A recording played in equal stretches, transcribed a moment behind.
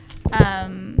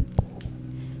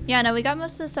Yeah, no, we got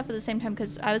most of the stuff at the same time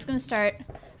because I was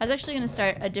actually going to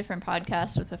start a different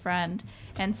podcast with a friend.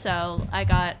 And so I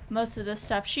got most of this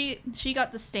stuff. She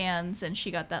got the stands and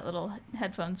she got that little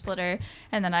headphone splitter.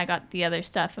 And then I got the other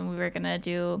stuff. And we were going to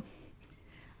do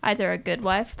either a Good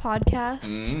Wife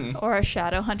podcast or a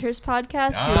Shadowhunters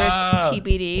podcast. We were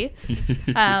TBD.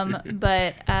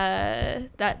 But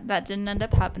that didn't end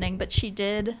up happening. But she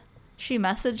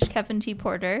messaged Kevin T.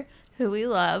 Porter, who we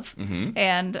love.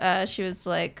 And she was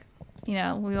like, we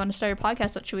want to start a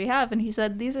podcast. What should we have? And he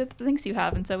said, these are the things you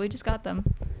have. And so we just got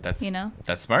them. That's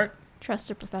smart. Trust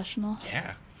a professional.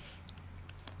 Yeah.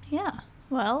 Yeah.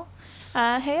 Well,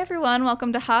 hey, everyone.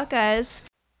 Welcome to Hawkeyes.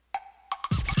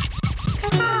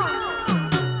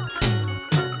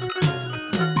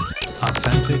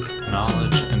 Authentic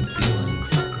knowledge and feelings.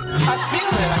 I feel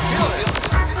it.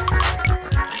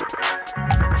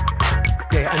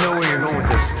 Yeah, I know where you're going with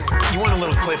this. You want a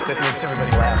little clip that makes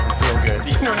everybody laugh and feel good.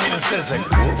 You know what I mean? Instead, it's like,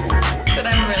 whoa. But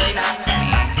I'm really not funny.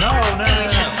 No. And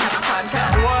we shouldn't have a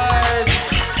podcast. What?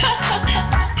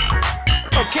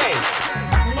 Okay.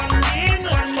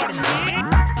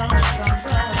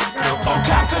 Oh,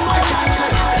 Captain, my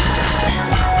Captain.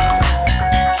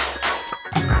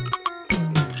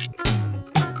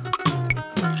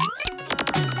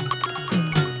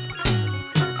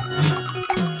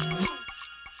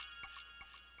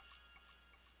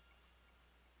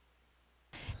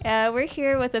 We're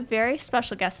here with a very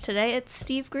special guest today. It's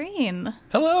Steve Green.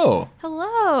 Hello.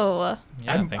 Hello.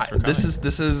 Yeah, thanks for coming.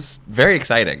 This is very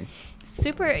exciting.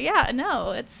 Super. Yeah,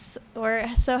 no,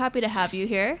 we're so happy to have you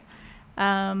here.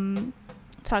 Talking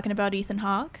about Ethan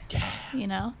Hawke.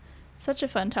 Yeah. Such a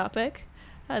fun topic.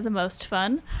 The most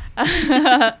fun.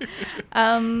 Yeah,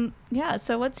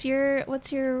 so what's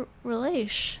your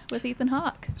relation with Ethan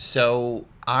Hawke? So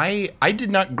I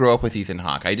did not grow up with Ethan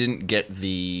Hawke. I didn't get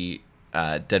the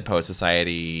Dead Poet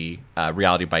Society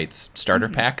Reality Bites starter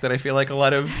pack that I feel like a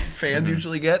lot of fans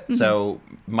usually get. So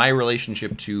my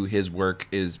relationship to his work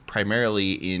is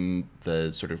primarily in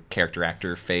the sort of character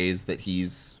actor phase that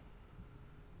he's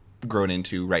grown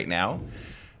into right now.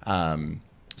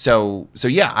 So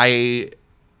yeah, I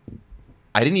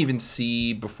didn't even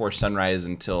see Before Sunrise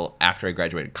until after I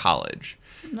graduated college.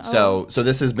 So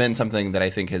this has been something that I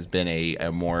think has been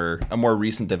a more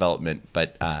recent development,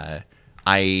 but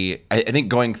I think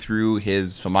going through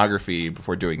his filmography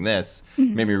before doing this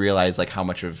made me realize like how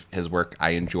much of his work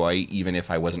I enjoy, even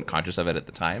if I wasn't conscious of it at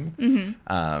the time.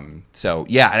 So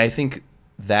yeah, and I think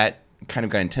that kind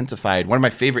of got intensified. One of my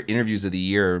favorite interviews of the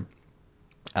year,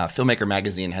 Filmmaker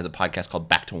Magazine has a podcast called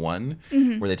Back to One,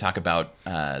 where they talk about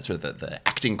sort of the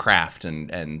acting craft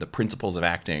and the principles of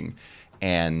acting.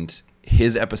 And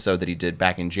his episode that he did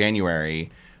back in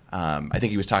January, I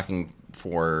think he was talking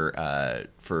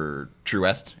for True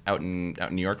West out in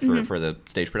New York for the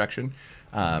stage production.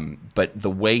 But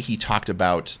the way he talked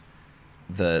about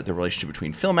the relationship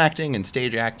between film acting and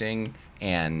stage acting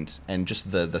and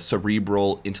just the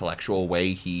cerebral intellectual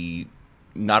way he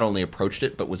not only approached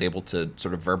it but was able to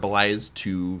sort of verbalize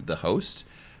to the host,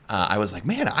 I was like,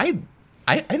 man, I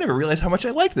never realized how much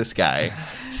I like this guy.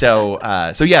 So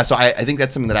I think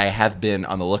that's something that I have been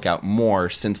on the lookout more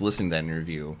since listening to that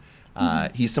interview.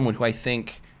 He's someone who I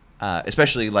think,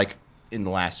 especially like in the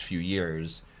last few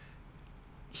years,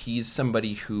 he's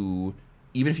somebody who,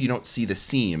 even if you don't see the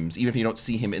seams, even if you don't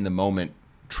see him in the moment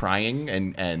trying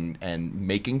and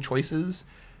making choices,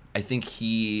 I think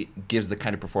he gives the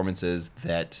kind of performances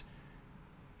that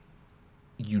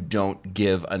you don't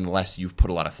give unless you've put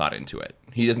a lot of thought into it.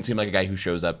 He doesn't seem like a guy who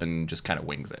shows up and just kind of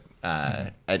wings it.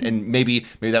 And maybe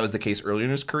that was the case earlier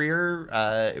in his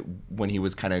career when he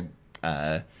was kind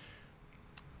of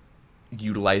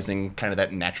utilizing kind of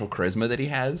that natural charisma that he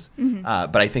has.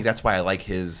 But I think that's why I like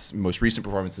his most recent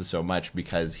performances so much,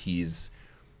 because he's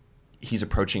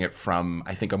approaching it from,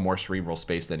 I think, a more cerebral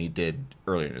space than he did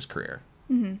earlier in his career.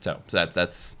 So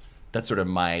that's sort of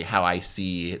how I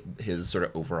see his sort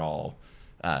of overall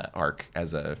arc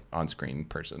as a on-screen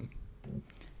person.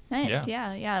 Nice.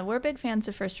 Yeah. We're big fans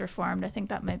of First Reformed. I think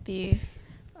that might be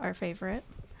our favorite.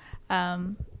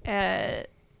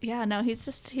 Yeah, no, he's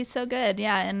so good.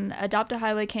 Yeah, and Adopt a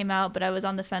Highway came out, but I was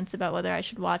on the fence about whether I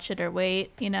should watch it or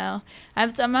wait.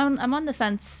 I'm on the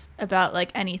fence about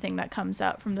like anything that comes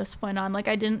out from this point on. Like,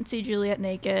 I didn't see Juliet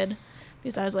Naked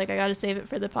because I was like, I got to save it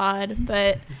for the pod.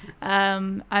 But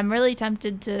I'm really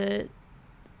tempted to,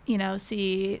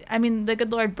 see. I mean, The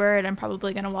Good Lord Bird, I'm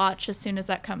probably gonna watch as soon as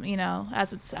that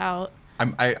as it's out.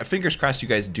 I fingers crossed you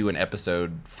guys do an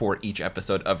episode for each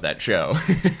episode of that show.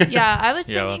 Yeah, I was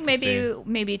thinking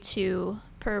maybe two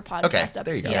per podcast Okay, episode.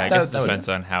 there you go. Yeah, I That- guess it that would- depends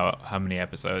on how many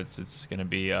episodes it's gonna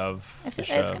be of I the feel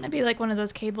show. it's going to be like one of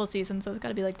those cable seasons, so it's got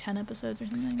to be like 10 episodes or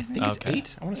something. I think it's Okay.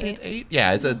 8. I want to say it's 8. 8. Yeah,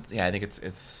 I think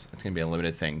it's gonna be a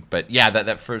limited thing. But yeah,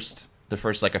 the first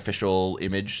like official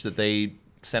image that they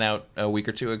sent out a week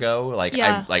or two ago, like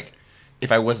Yeah. I like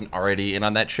if I wasn't already in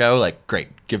on that show, like great,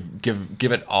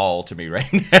 give it all to me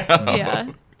right now.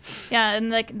 Yeah. Yeah,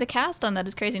 and like the cast on that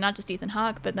is crazy. Not just Ethan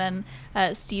Hawke, but then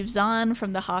Steve Zahn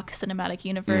from the Hawke Cinematic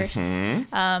Universe,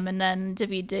 and then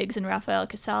Daveed Diggs and Raphael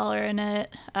Casal are in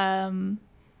it.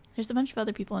 There's a bunch of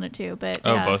other people in it too, but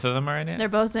Oh, yeah, both of them are in it? they're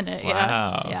both in it.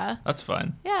 Wow. Yeah, That's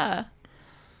fun. yeah.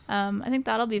 I think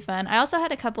that'll be fun. I also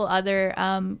had a couple other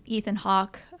Ethan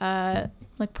Hawke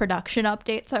like production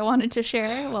updates I wanted to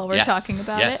share while we're Yes. talking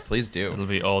about Yes, it. please do. It'll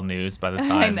be old news by the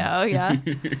time. I know, yeah.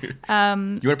 You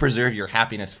want to preserve your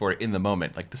happiness for it in the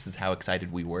moment. Like, this is how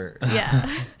excited we were. Yeah.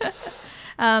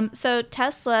 So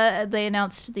Tesla, they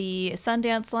announced the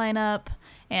Sundance lineup,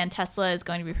 and Tesla is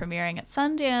going to be premiering at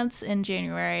Sundance in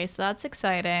January, so that's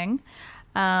exciting.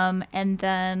 And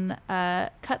then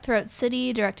Cutthroat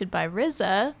City, directed by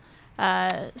RZA,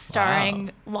 starring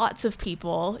lots of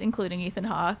people, including Ethan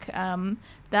Hawke.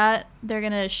 That they're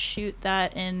gonna shoot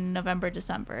that in November,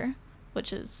 December,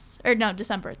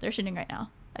 December. They're shooting right now,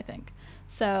 I think.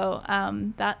 So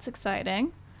that's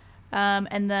exciting.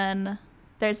 And then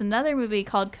there's another movie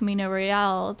called Camino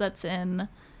Real that's in,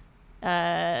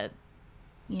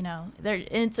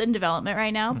 it's in development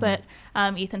right now. But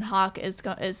Ethan Hawke is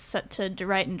set to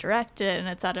write and direct it, and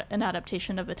it's an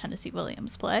adaptation of a Tennessee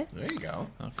Williams play. There you go.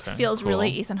 Okay, Feels really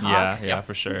Ethan Hawke. Yeah,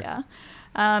 for sure. Yeah.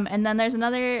 And then there's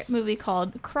another movie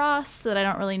called Cross that I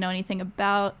don't really know anything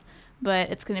about, but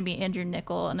it's going to be Andrew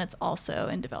Niccol, and it's also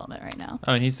in development right now.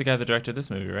 Oh, and he's the guy that directed this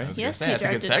movie, right? was Yes, gonna say, he that's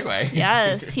a good directed. segue.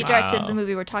 Yes, he directed Wow. the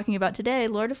movie we're talking about today,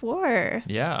 Lord of War,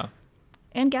 Yeah.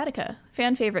 and Gattaca,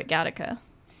 fan favorite Gattaca.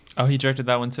 Oh, he directed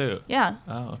that one too. Yeah,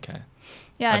 Oh, okay.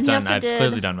 yeah, and he also I've did.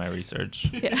 clearly done my research.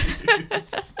 Yeah.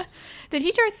 Did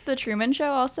he direct the Truman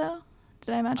Show also?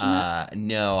 Did I imagine that,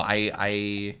 No,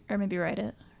 I or maybe write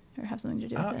it, or have something to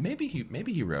do with it? maybe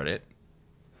he wrote it.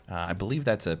 I believe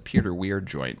that's a Peter Weir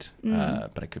joint,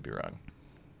 but I could be wrong.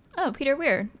 Oh, Peter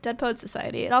Weir, Dead Poets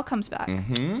Society. It all comes back.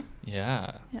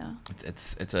 Yeah. Yeah.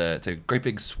 It's a great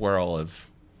big swirl of.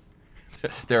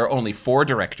 There are only 4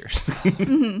 directors.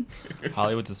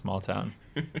 Hollywood's a small town.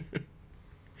 Okay.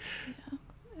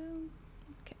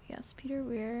 Yes, Peter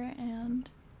Weir and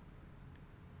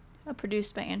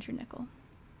produced by Andrew Niccol.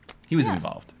 He was Yeah.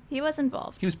 involved. He was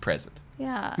involved. He was present.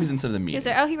 Yeah. He was in some of the Is meetings.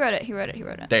 there? Oh, he wrote it. He wrote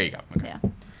it. There you go. Okay. Yeah.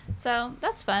 So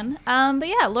that's fun. But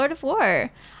yeah, Lord of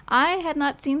War. I had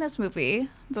not seen this movie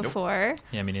before.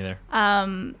 Yeah, me neither.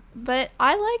 But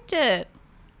I liked it.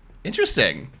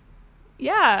 Interesting.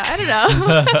 Yeah, I don't know.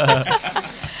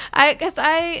 I guess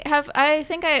I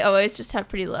think I always just have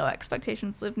pretty low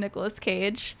expectations with Nicolas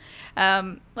Cage.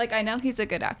 Like, I know he's a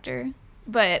good actor,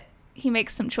 but he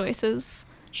makes some choices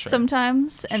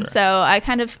sometimes. And Sure. so I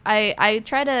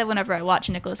try to, whenever I watch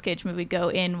a Nicolas Cage movie, go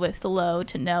in with low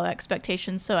to no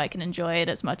expectations so I can enjoy it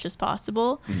as much as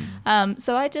possible.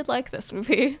 So I did like this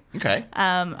movie. Okay.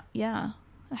 Yeah.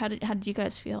 How did you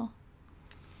guys feel?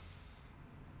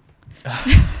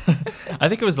 I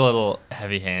think it was a little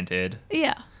heavy-handed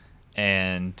Yeah.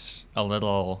 and a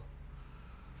little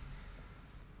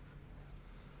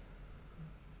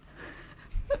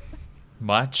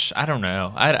much. I don't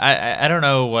know. I don't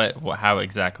know how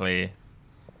exactly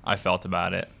I felt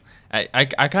about it. I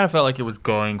kind of felt like it was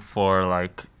going for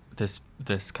like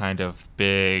this kind of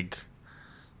big,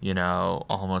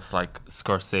 almost like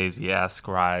Scorsese-esque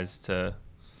rise to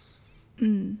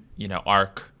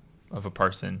arc of a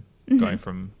person going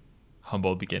from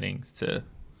humble beginnings to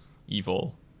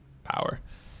evil power.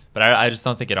 But I just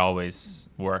don't think it always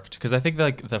worked, because I think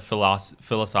like the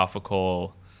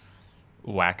philosophical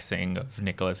waxing of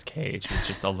Nicolas Cage was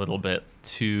just a little bit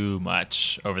too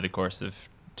much over the course of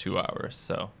 2 hours.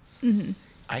 So In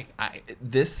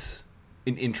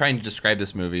trying to describe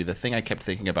this movie, the thing I kept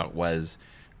thinking about was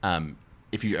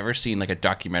if you've ever seen like a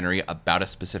documentary about a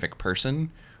specific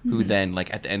person who then,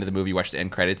 like, at the end of the movie, you watch the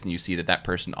end credits and you see that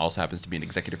person also happens to be an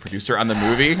executive producer on the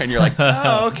movie, and you're like,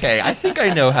 oh, okay, I think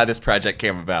I know how this project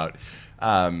came about.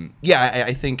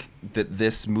 I think that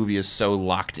this movie is so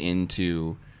locked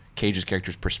into Cage's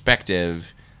character's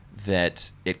perspective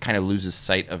that it kind of loses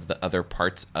sight of the other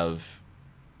parts of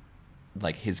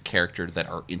like his character that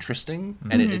are interesting,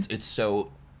 and it's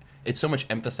so much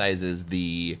emphasizes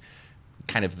the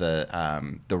kind of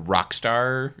the rock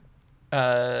star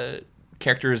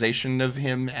characterization of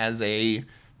him as an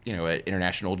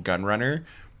international gun runner.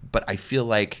 But I feel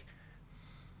like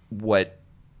what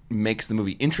makes the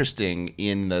movie interesting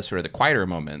in the sort of the quieter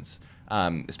moments,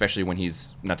 especially when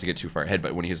he's, not to get too far ahead,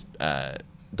 but when he's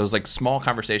those like small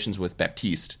conversations with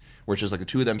Baptiste, where it's just like the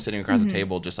two of them sitting across the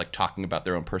table, just like talking about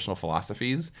their own personal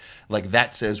philosophies. Like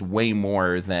that says way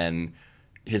more than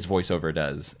his voiceover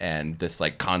does, and this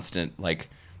like constant like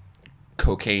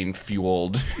cocaine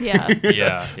fueled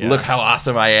Yeah. look how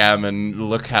awesome I am, and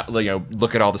look at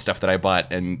all the stuff that I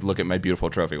bought, and look at my beautiful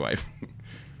trophy wife.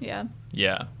 Yeah.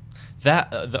 Yeah.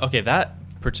 That that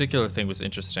particular thing was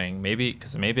interesting. Maybe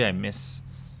I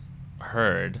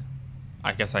misheard.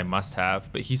 I guess I must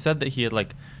have. But he said that he had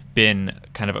like been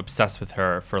kind of obsessed with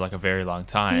her for like a very long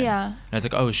time. Yeah. And I was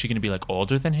like, oh, is she going to be like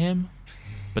older than him?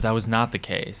 But that was not the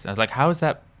case. I was like, how is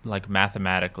that like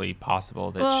mathematically possible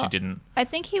that she didn't? I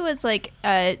think he was like,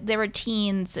 they were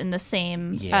teens in the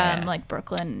same like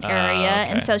Brooklyn area, Okay.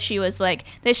 and so she was like,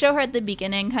 they show her at the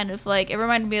beginning, kind of like, it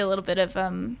reminded me a little bit of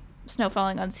Snow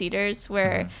Falling on Cedars,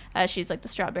 where she's like the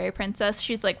strawberry princess.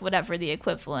 She's like whatever the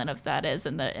equivalent of that is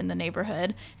in the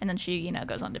neighborhood, and then she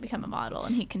goes on to become a model,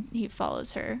 and he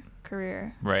follows her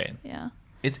career. Right. Yeah.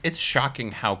 It's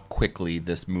shocking how quickly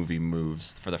this movie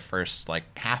moves for the first like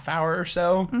half hour or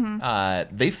so.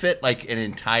 They fit like an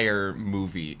entire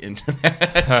movie into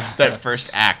that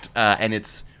first act, and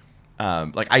it's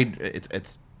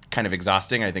it's kind of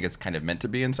exhausting. I think it's kind of meant to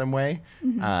be in some way,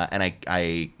 and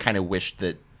I kind of wish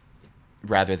that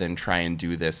rather than try and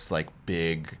do this like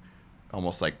big,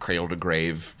 almost like cradle to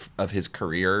grave of his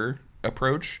career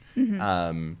approach.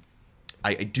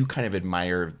 I do kind of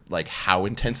admire like how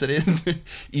intense it is,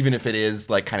 even if it is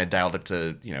like kind of dialed up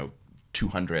to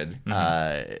 200,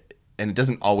 and it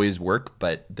doesn't always work,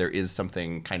 but there is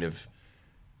something kind of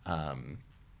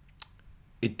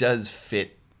it does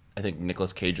fit, I think,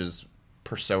 Nicolas Cage's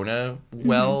persona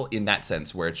well in that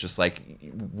sense, where it's just like,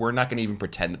 we're not going to even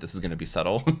pretend that this is going to be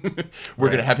subtle. We're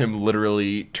going to have him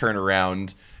literally turn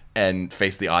around and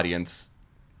face the audience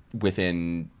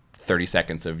within 30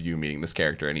 seconds of you meeting this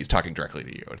character, and he's talking directly to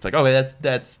you. It's like, oh,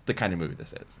 that's the kind of movie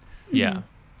this is. Yeah.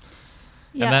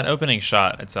 Yeah. And that opening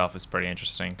shot itself is pretty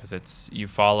interesting because you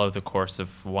follow the course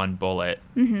of one bullet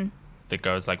that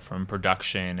goes like from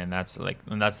production, and that's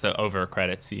the over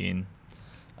credit scene,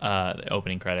 the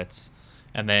opening credits,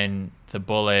 and then the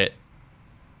bullet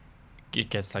it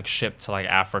gets like shipped to like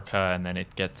Africa, and then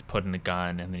it gets put in a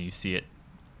gun, and then you see it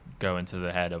go into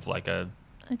the head of like a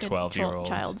 12-year-old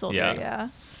child's older. Yeah.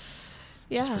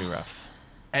 It's pretty rough.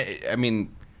 I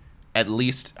mean, at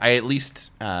least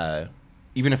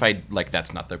even if I like,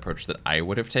 that's not the approach that I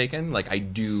would have taken. Like I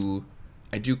do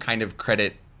kind of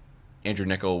credit Andrew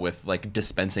Niccol with like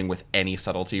dispensing with any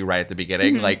subtlety right at the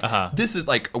beginning. Like this is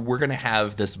like, we're gonna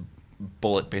have this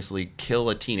bullet basically kill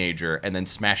a teenager, and then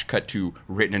smash cut to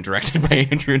written and directed by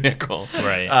Andrew Niccol.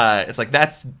 Right. It's like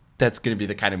that's gonna be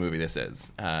the kind of movie this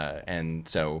is, and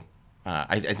so.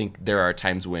 I think there are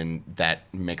times when that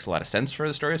makes a lot of sense for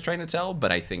the story it's trying to tell,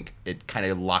 but I think it kind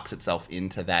of locks itself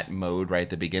into that mode right at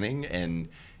the beginning, and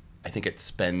I think it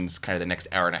spends kind of the next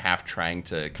hour and a half trying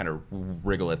to kind of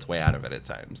wriggle its way out of it at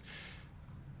times.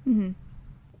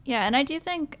 Yeah, and I do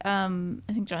think, I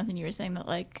think, Jonathan, you were saying that,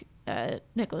 like,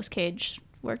 Nicolas Cage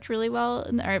worked really well.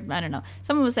 Or, I don't know.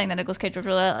 Someone was saying that Nicolas Cage worked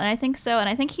really well, and I think so. And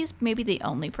I think he's maybe the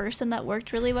only person that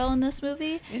worked really well in this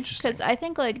movie. Interesting. Because I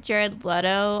think, like, Jared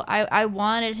Leto, I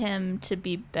wanted him to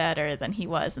be better than he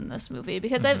was in this movie.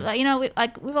 Because,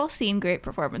 we've all seen great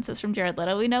performances from Jared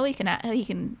Leto. We know he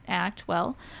can act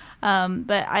well.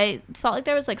 But I felt like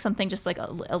there was, like, something just, like,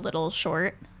 a little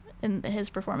short in his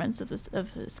performance of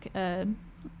his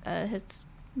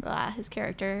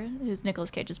character, who's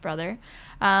Nicolas Cage's brother.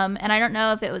 And I don't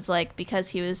know if it was like because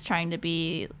he was trying to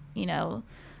be,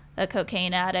 a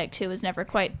cocaine addict who was never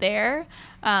quite there,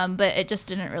 but it just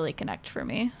didn't really connect for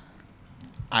me.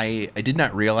 I did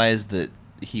not realize that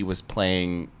he was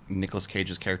playing Nicolas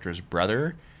Cage's character's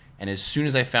brother, and as soon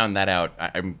as I found that out,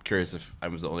 I'm curious if I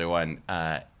was the only one,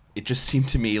 it just seemed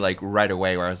to me like right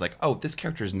away where I was like, oh, this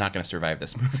character is not going to survive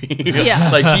this movie. Yeah.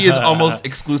 Like he is almost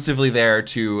exclusively there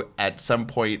to, at some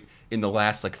point in the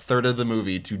last like third of the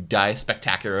movie, to die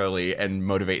spectacularly and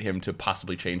motivate him to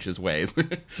possibly change his ways.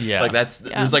 Yeah. Like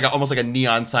there's like almost like a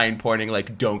neon sign pointing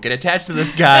like, don't get attached to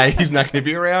this guy. He's not going to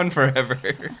be around forever.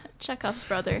 Chekhov's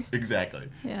brother. Exactly.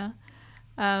 Yeah.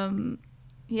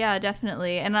 Yeah,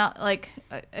 definitely. And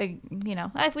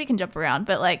if we can jump around,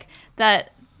 but like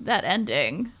that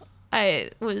ending,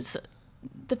 was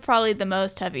probably the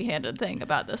most heavy-handed thing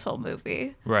about this whole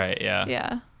movie. Right, yeah.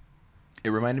 Yeah. It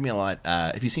reminded me a lot.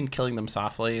 Have you seen Killing Them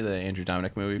Softly, the Andrew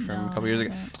Dominik movie from a couple years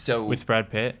ago? So With Brad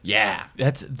Pitt? Yeah.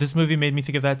 This movie made me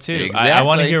think of that too. Exactly. I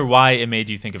want to hear why it made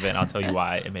you think of it, and I'll tell you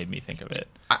why it made me think of it.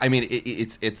 I mean,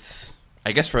 it's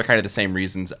I guess for kind of the same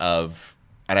reasons of,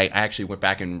 and I actually went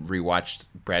back and rewatched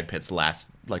Brad Pitt's last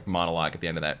like monologue at the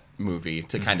end of that movie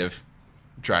to kind of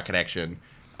draw a connection.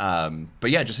 But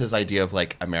yeah, just his idea of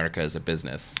like America as a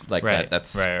business, like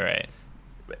that's right.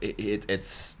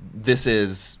 This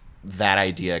is that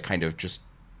idea kind of just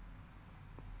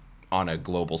on a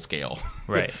global scale,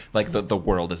 right? Like the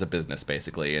world is a business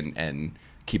basically, and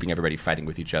keeping everybody fighting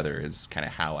with each other is kind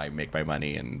of how I make my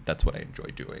money, and that's what I enjoy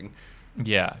doing.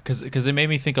 Yeah, because it made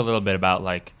me think a little bit about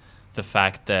like the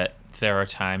fact that there are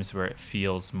times where it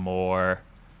feels more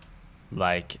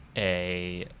like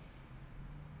a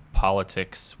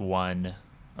politics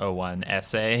 101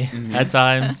 essay at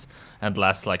times, and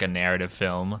less like a narrative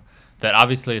film. That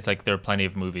obviously it's like there are plenty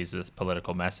of movies with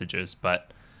political messages,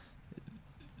 but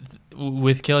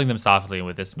with Killing Them Softly and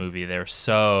with this movie, they're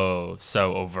so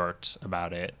overt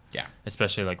about it. Yeah,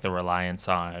 especially like the reliance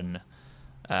on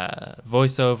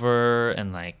voiceover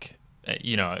and like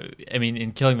I mean,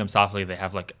 in Killing Them Softly they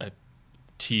have like a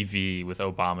TV with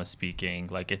Obama speaking.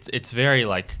 Like it's very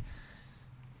like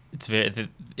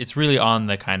it's really on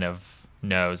the kind of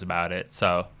nose about it.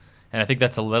 So, and I think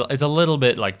it's a little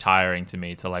bit like tiring to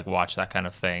me to like watch that kind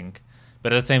of thing,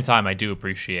 but at the same time I do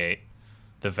appreciate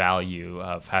the value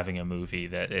of having a movie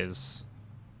that is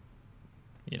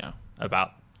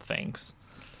about things.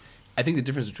 I think the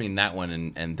difference between that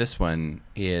one and this one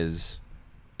is,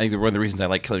 I think one of the reasons I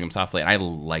like Killing Them Softly, and I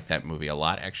like that movie a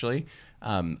lot actually.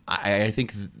 I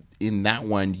think in that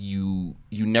one you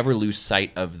never lose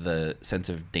sight of the sense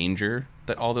of danger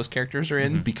that all those characters are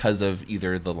in because of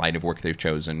either the line of work they've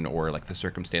chosen or like the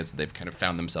circumstance that they've kind of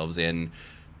found themselves in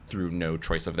through no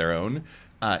choice of their own.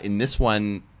 In this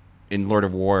one, in Lord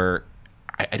of War,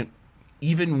 I don't,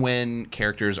 even when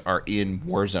characters are in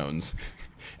war zones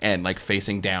and like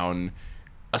facing down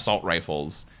assault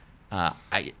rifles,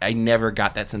 I never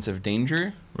got that sense of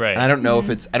danger. Right. And I don't know if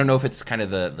it's kind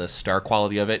of the star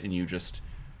quality of it, and you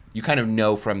kind of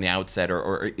know from the outset,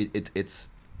 or it's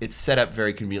set up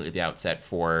very conveniently at the outset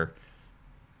for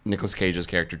Nicolas Cage's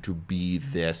character to be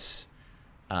this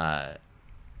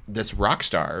rock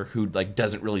star who like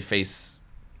doesn't really face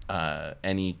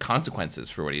any consequences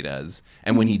for what he does,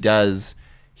 and when he does,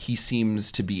 he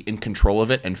seems to be in control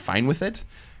of it and fine with it.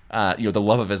 The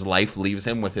love of his life leaves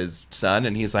him with his son,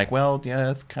 and he's like, well, yeah,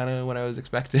 that's kind of what I was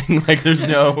expecting. Like, there's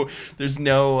no,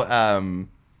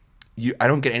 I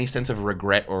don't get any sense of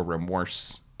regret or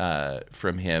remorse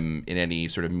from him in any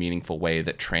sort of meaningful way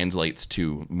that translates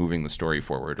to moving the story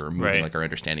forward or moving like our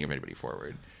understanding of anybody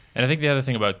forward. And I think the other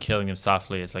thing about Killing Them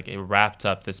Softly is like it wrapped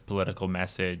up this political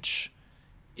message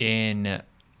in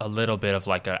a little bit of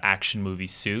like an action movie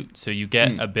suit. So you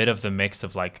get a bit of the mix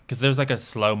of like, because there's like a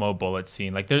slow-mo bullet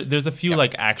scene. Like there's a few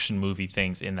like action movie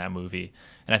things in that movie.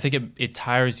 And I think it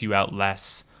tires you out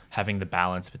less having the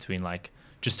balance between like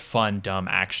just fun, dumb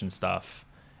action stuff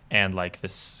and like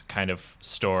this kind of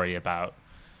story about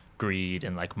greed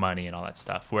and like money and all that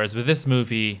stuff. Whereas with this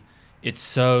movie, it's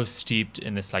so steeped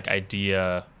in this like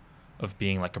idea of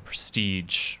being like a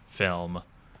prestige film,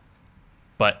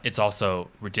 but it's also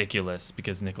ridiculous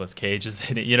because Nicolas Cage is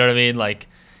in it. You know what I mean? Like,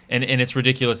 and it's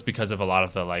ridiculous because of a lot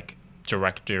of the like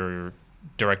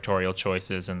directorial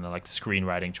choices and the like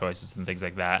screenwriting choices and things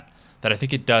like that. That I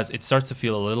think it starts to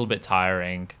feel a little bit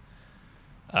tiring,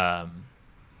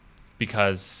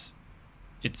 because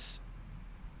it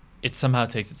somehow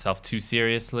takes itself too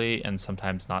seriously and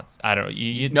sometimes not. I don't know. Do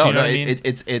you know what I mean?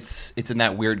 It's in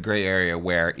that weird gray area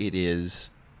where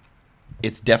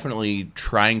it's definitely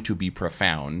trying to be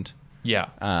profound. Yeah.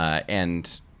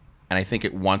 And I think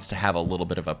it wants to have a little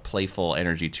bit of a playful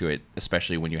energy to it,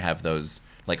 especially when you have those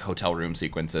like hotel room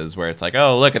sequences where it's like,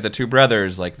 oh, look at the two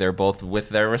brothers, like they're both with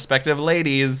their respective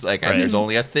ladies, like, and there's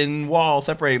only a thin wall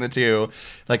separating the two.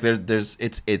 Like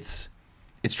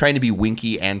it's trying to be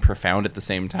winky and profound at the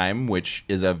same time, which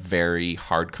is a very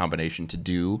hard combination to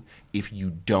do if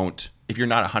you're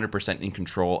not 100% in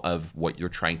control of what you're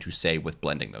trying to say with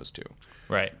blending those two.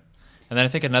 Right. And then I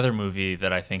think another movie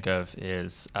that I think of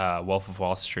is Wolf of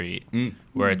Wall Street,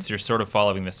 where you're sort of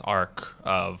following this arc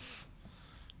of,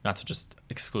 not to just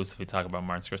exclusively talk about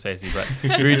Martin Scorsese,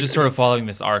 but you're just sort of following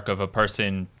this arc of a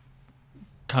person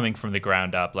coming from the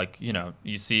ground up. Like,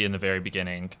 you see in the very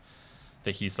beginning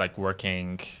that he's like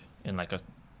working in like a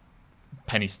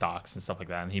penny stocks and stuff like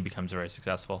that, and he becomes very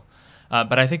successful.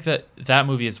 But I think that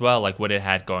movie as well, like what it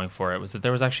had going for it was that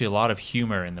there was actually a lot of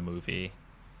humor in the movie.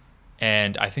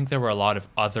 And I think there were a lot of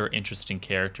other interesting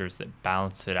characters that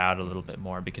balanced it out a little bit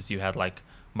more, because you had like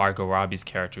Margot Robbie's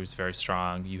character who's very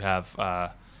strong. You have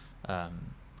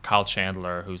Kyle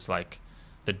Chandler, who's like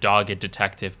the dogged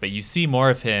detective, but you see more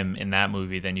of him in that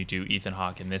movie than you do Ethan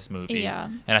Hawke in this movie. Yeah.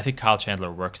 And I think Kyle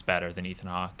Chandler works better than Ethan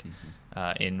Hawke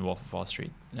in Wolf of Wall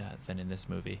Street than in this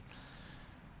movie.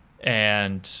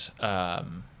 And I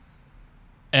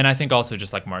think also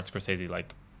just like Martin Scorsese,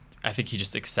 like I think he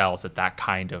just excels at that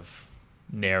kind of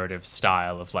narrative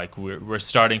style of like we're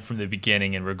starting from the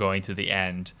beginning and we're going to the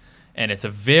end, and it's a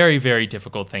very, very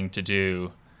difficult thing to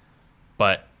do,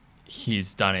 but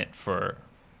he's done it for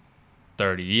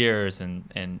 30 years,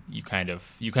 and you kind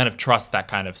of trust that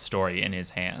kind of story in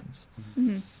his hands.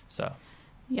 So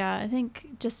Yeah, I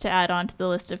think just to add on to the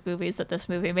list of movies that this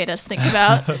movie made us think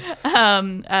about,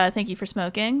 Thank You for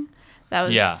Smoking. That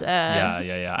was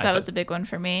that was a big one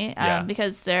for me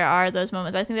because there are those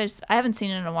moments. I think I haven't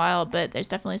seen it in a while, but there's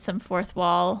definitely some fourth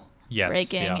wall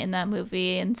breaking in that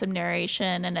movie and some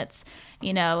narration, and it's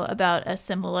about a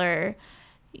similar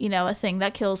a thing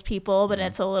that kills people, but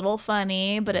it's a little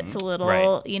funny, but it's a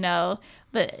little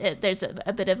but there's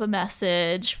a bit of a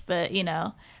message, but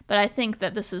but I think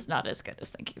that this is not as good as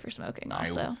Thank You for Smoking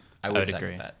also. I would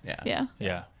agree. That.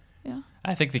 Yeah.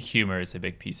 I think the humor is a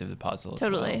big piece of the puzzle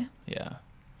Totally. as well.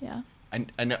 Yeah.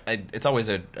 I know it's always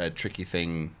a tricky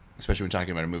thing, especially when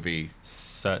talking about a movie.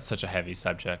 Such a heavy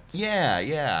subject.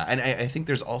 Yeah. And I think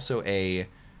there's also a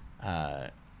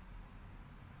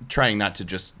trying not to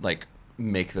just like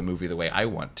make the movie the way I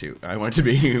want it to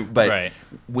be, but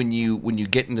when you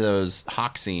get into those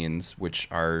Hawk scenes, which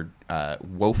are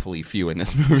woefully few in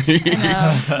this movie,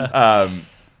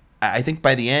 I think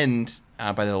by the end,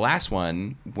 by the last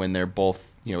one, when they're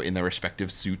both in their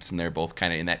respective suits and they're both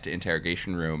kind of in that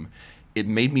interrogation room, it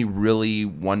made me really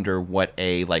wonder what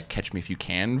a like Catch Me If You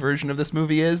Can version of this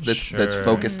movie is. That's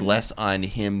focused less on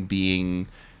him being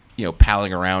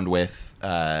palling around with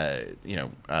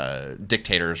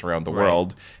dictators around the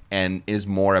world, and is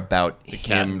more about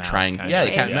him trying and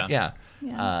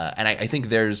I think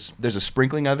there's a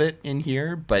sprinkling of it in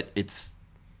here, but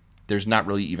there's not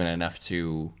really even enough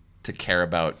to care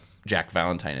about Jack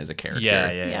Valentine as a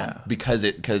character.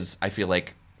 Because I feel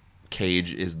like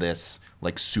Cage is this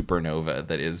like supernova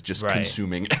that is just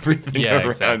consuming everything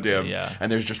around him,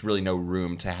 and there's just really no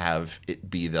room to have it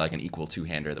be like an equal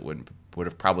two-hander that would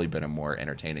have probably been a more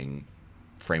entertaining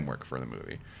framework for the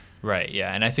movie.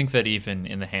 And I think that even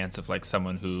in the hands of like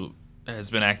someone who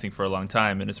has been acting for a long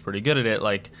time and is pretty good at it,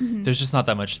 like there's just not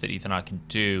that much that Ethan Hawke can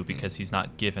do because he's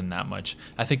not given that much.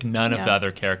 I think none of the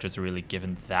other characters are really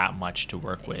given that much to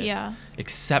work with,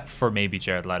 except for maybe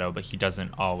Jared Leto, but he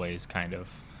doesn't always kind of,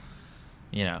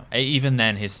 even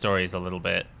then his story is a little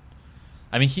bit,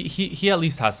 I mean, he at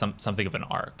least has something of an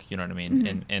arc, you know what I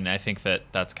mean? And I think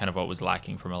that's kind of what was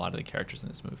lacking from a lot of the characters in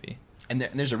this movie. And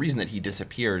there's a reason that he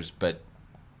disappears, but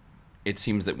it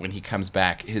seems that when he comes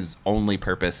back, his only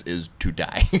purpose is to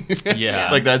die.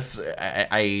 Like that's,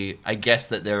 I guess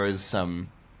that there is some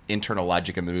internal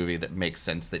logic in the movie that makes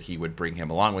sense that he would bring him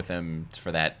along with him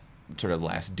for that sort of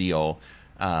last deal.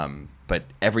 But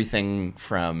everything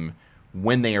from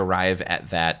when they arrive at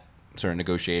that sort of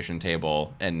negotiation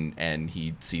table and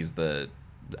he sees the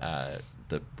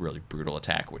really brutal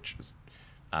attack, which is,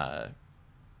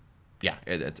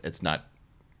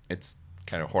 it's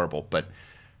kind of horrible, but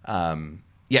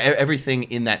everything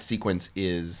in that sequence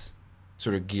is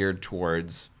sort of geared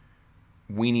towards,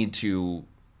 we need to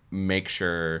make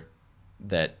sure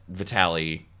that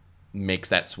Vitaly makes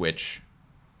that switch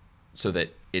so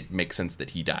that it makes sense that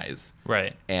he dies.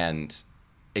 And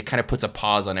it kind of puts a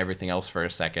pause on everything else for a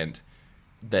second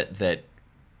that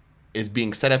is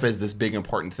being set up as this big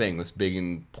important thing, this big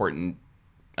important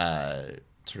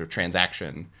sort of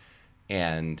transaction,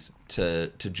 and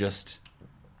to just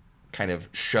kind of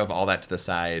shove all that to the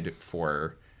side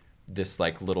for this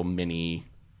like little mini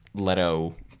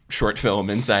Leto short film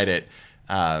inside it.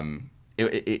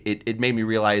 It made me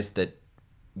realize that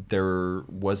there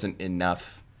wasn't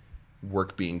enough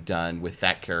work being done with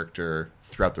that character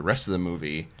throughout the rest of the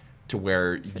movie to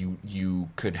where you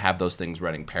could have those things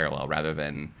running parallel, rather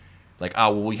than like,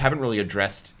 we haven't really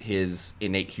addressed his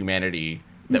innate humanity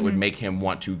that would make him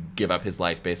want to give up his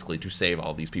life basically to save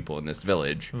all these people in this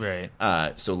village.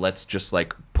 So let's just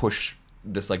like push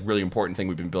this like really important thing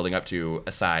we've been building up to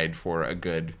aside for a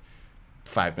good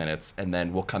 5 minutes, and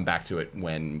then we'll come back to it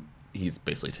when he's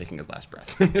basically taking his last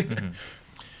breath.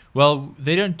 Well,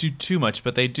 they don't do too much,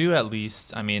 but they do at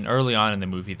least. I mean, early on in the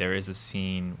movie, there is a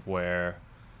scene where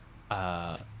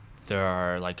there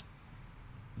are like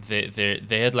they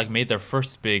had like made their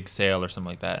first big sale or something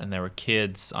like that, and there were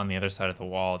kids on the other side of the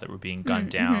wall that were being gunned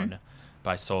down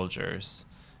by soldiers,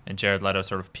 and Jared Leto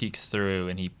sort of peeks through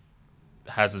and he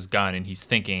has his gun and he's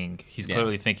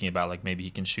clearly thinking about like maybe he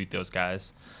can shoot those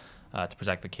guys to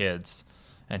protect the kids.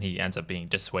 and he ends up being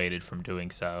dissuaded from doing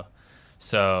so.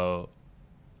 So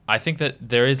I think that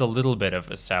there is a little bit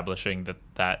of establishing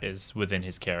that is within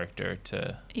his character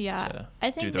to I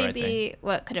do think the right maybe thing.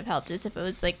 what could have helped is if it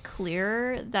was like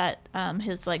clearer that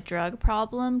his like drug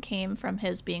problem came from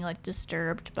his being like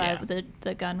disturbed by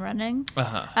the gun running.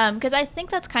 Because I think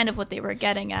that's kind of what they were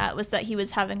getting at, was that he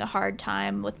was having a hard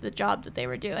time with the job that they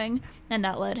were doing, and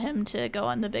that led him to go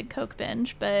on the big coke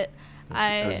binge. But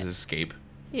It was his escape.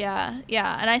 Yeah,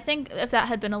 and I think if that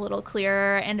had been a little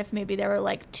clearer, and if maybe there were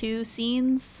like 2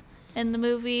 scenes in the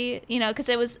movie, you know, because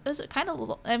it was kind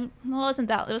of it wasn't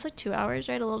that, it was like 2 hours,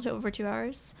 right? A little bit over 2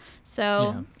 hours.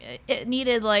 So it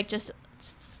needed like just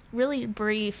really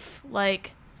brief,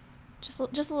 like just a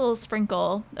little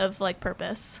sprinkle of like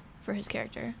purpose for his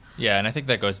character. Yeah, and I think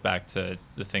that goes back to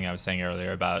the thing I was saying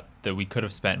earlier about that we could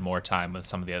have spent more time with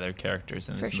some of the other characters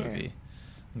in this movie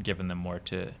and given them more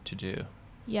to do.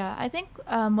 Yeah, I think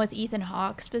with Ethan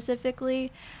Hawke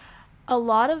specifically, a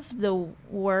lot of the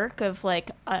work of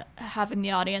like having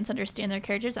the audience understand their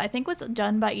characters, I think was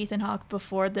done by Ethan Hawke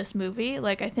before this movie.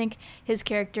 Like I think his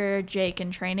character Jake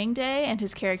in Training Day and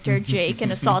his character Jake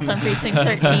in Assault on Precinct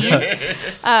 13,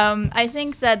 I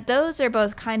think that those are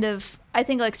both kind of, I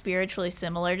think, like spiritually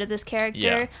similar to this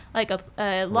character, like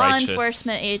a law Righteous.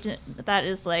 enforcement agent that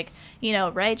is like, you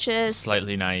know, righteous,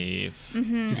 Slightly naive.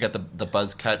 He's got the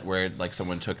buzz cut where like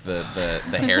someone took the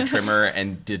hair trimmer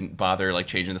and didn't bother like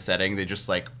changing the setting. They just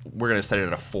like, we're gonna set it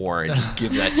at a 4 and just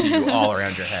give that to you all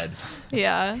around your head.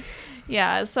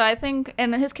 Yeah. So I think,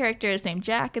 and his character is named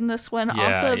Jack in this one,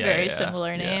 also a very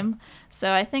similar name.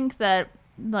 So I think that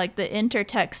like the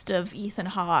intertext of Ethan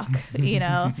Hawke, you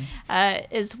know,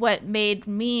 is what made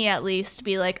me at least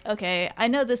be like, okay, I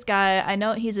know this guy, I know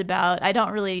what he's about. I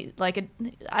don't really like it.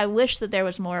 I wish that there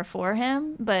was more for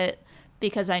him, but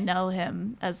because I know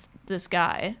him as this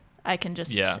guy, I can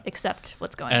just accept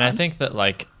what's going on. And I think that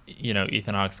like, you know,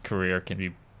 Ethan Hawke's career can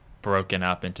be broken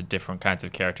up into different kinds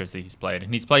of characters that he's played,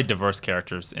 and he's played diverse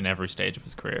characters in every stage of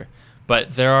his career,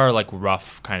 but there are like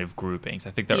rough kind of groupings.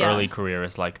 I think the early career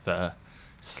is like the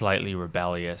slightly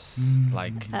rebellious,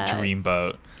 like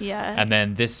dreamboat. Yeah. And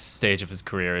then this stage of his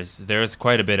career is there's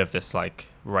quite a bit of this like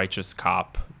righteous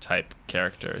cop type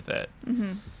character that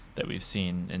that we've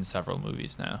seen in several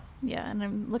movies now. Yeah, and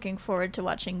I'm looking forward to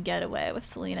watching Getaway with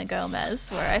Selena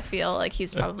Gomez, where I feel like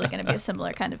he's probably going to be a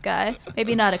similar kind of guy.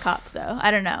 Maybe not a cop though.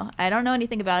 I don't know. I don't know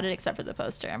anything about it except for the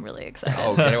poster. I'm really excited.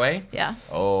 Oh, Getaway? Yeah.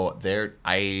 Oh,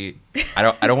 I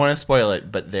don't want to spoil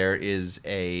it, but there is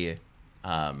a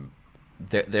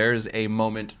there's a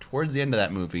moment towards the end of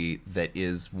that movie that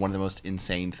is one of the most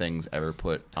insane things ever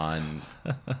put on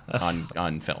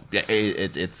film. Yeah,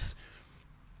 it's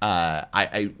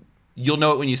you'll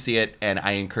know it when you see it, and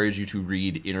I encourage you to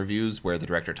read interviews where the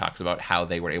director talks about how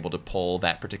they were able to pull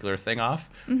that particular thing off,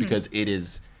 because it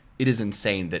is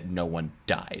insane that no one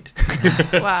died.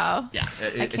 Wow. Yeah,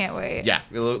 I can't wait. Yeah,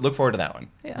 look forward to that one.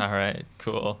 Yeah. All right,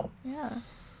 cool. Yeah.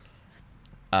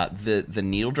 The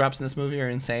needle drops in this movie are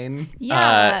insane.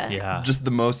 Yeah. Just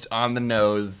the most on the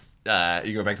nose.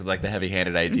 You go back to like the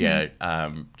heavy-handed idea.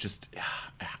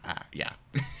 Yeah,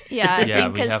 Yeah, I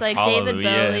think we because have like David Hallelujah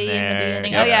Bowie in the there.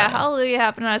 beginning. Yep. Oh yeah, Hallelujah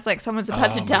happened. And I was like, someone's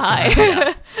about to my die.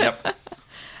 God, yeah. Yep.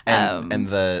 And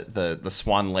the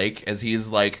Swan Lake as he's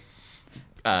like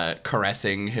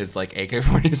caressing his like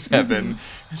AK-47.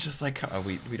 It's just like, oh,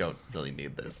 we don't really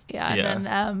need this. Yeah, Yeah. and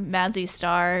then Mazzy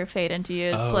Star, Fade Into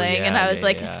You is Oh, playing, and yeah, I was yeah,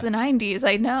 like, yeah. it's the 90s.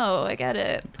 I know, I get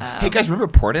it. Hey guys,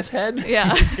 remember Portishead?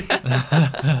 Yeah.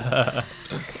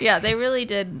 Yeah, they really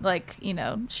did like, you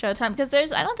know, Showtime, because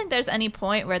I don't think there's any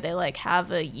point where they like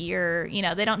have a year, you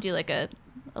know, they don't do like a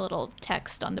little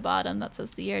text on the bottom that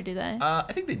says the year, do they?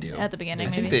 I think they do. At the beginning,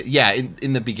 I think maybe? yeah,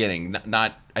 in the beginning.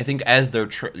 Not I think as they're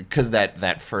because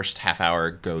that first half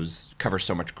hour covers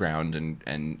so much ground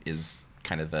and is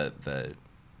kind of the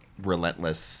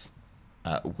relentless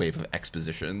wave of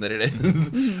exposition that it is.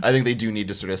 I think they do need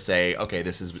to sort of say, okay,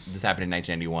 this happened in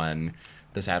 1991.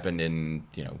 This happened in,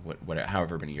 you know, what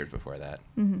however many years before that.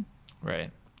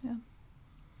 Right.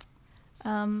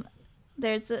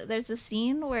 There's a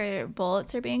scene where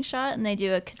bullets are being shot and they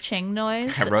do a ka-ching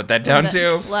noise. I wrote that down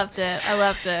too. Loved it. I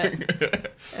loved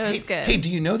it. It was good. Hey, do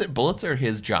you know that bullets are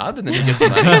his job and then he gets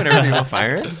money whenever people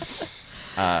fire it?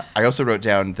 I also wrote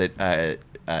down that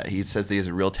he says that he has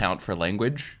a real talent for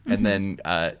language, and then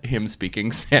him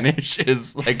speaking Spanish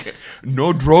is like,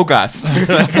 no drogas.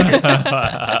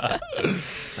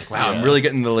 It's like, wow, I'm really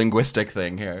getting the linguistic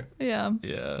thing here. Yeah.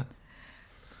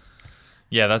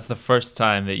 Yeah, that's the first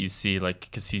time that you see, like,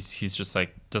 because he's just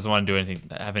like doesn't want to do anything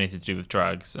to do with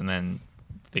drugs, and then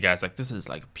the guy's like, this is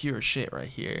like pure shit right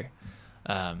here.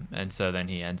 And so then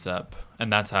he ends up,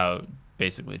 and that's how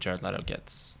basically Jared Leto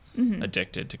gets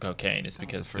addicted to cocaine, is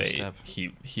because the first step.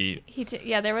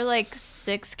 There were like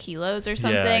 6 kilos or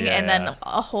something, and then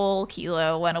a whole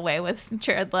kilo went away with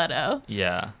Jared Leto.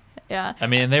 Yeah. Yeah. I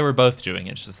mean, and they were both doing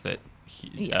it. It's just that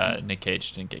Nick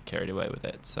Cage didn't get carried away with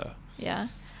it. So. Yeah.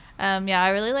 I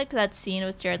really liked that scene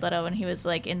with Jared Leto when he was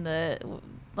like in the,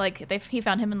 like he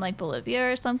found him in like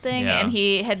Bolivia or something, and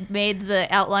he had made the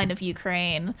outline of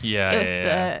Ukraine.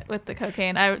 With the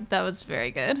cocaine. That was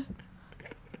very good.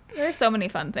 There are so many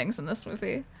fun things in this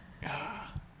movie.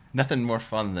 Nothing more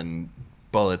fun than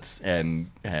bullets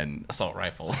and assault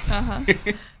rifles.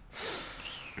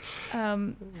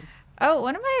 One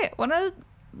of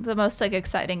the most like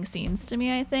exciting scenes to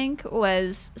me, I think,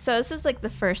 was, so this is like the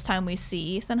first time we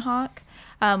see Ethan Hawke,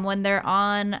 when they're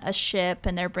on a ship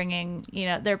and they're bringing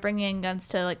guns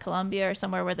to like Colombia or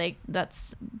somewhere where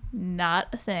that's not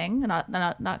a thing,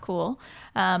 not cool,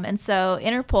 and so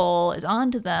Interpol is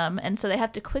on to them, and so they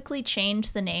have to quickly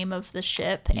change the name of the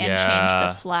ship and change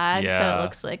the flag so it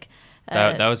looks like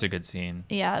that was a good scene.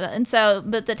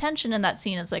 But the tension in that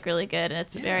scene is like really good, and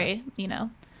it's very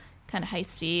kind of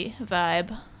heisty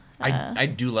vibe. I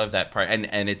do love that part,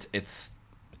 and it's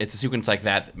a sequence like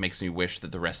that makes me wish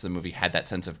that the rest of the movie had that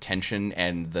sense of tension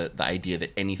and the idea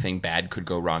that anything bad could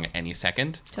go wrong at any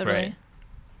second. Totally. Right.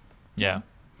 Yeah.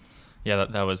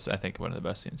 That was, I think, one of the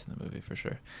best scenes in the movie for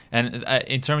sure. And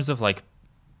in terms of like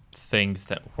things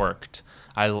that worked,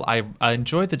 I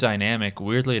enjoyed the dynamic.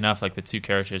 Weirdly enough, like the two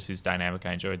characters whose dynamic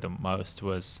I enjoyed the most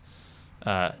was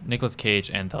Nicolas Cage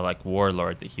and the like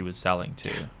warlord that he was selling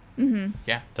to. Mm-hmm.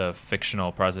 Yeah. The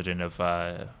fictional president of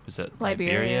was it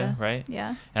Liberia, right?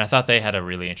 Yeah. And I thought they had a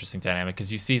really interesting dynamic,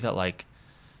 because you see that like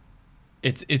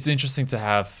it's interesting to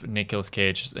have Nicolas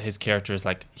Cage, his character is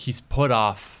like, he's put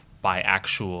off by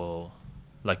actual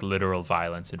like literal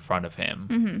violence in front of him.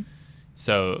 Mm-hmm.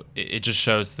 So it just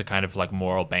shows the kind of like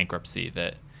moral bankruptcy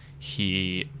that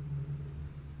he's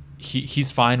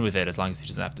fine with it as long as he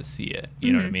doesn't have to see it.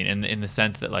 You know what I mean? In the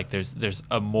sense that like there's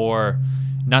a more,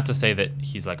 not to say that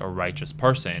he's like a righteous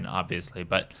person, obviously,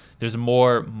 but there's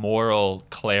more moral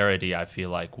clarity, I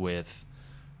feel like, with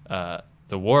the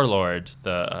warlord,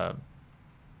 the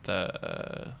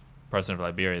president of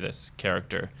Liberia, this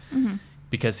character,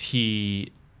 because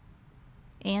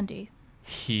Andy.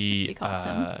 He he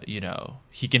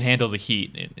can handle the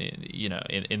heat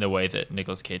in the way that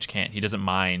Nicolas Cage can't. He doesn't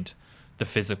mind the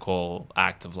physical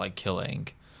act of like killing,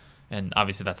 and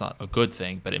obviously that's not a good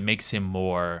thing, but it makes him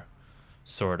more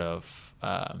sort of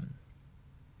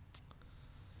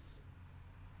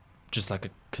just like a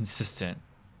consistent,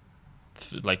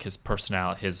 like his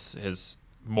personality, his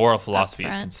moral philosophy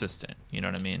is consistent, you know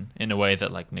what I mean, in a way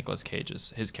that like Nicolas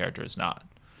Cage's, his character is not.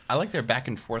 I like their back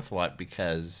and forth a lot,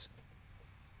 because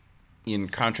in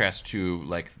contrast to,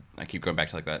 like, I keep going back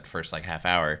to like that first like half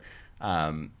hour,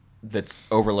 that's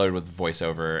overloaded with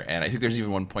voiceover, and I think there's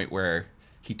even one point where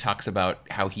he talks about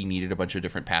how he needed a bunch of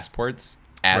different passports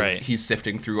as he's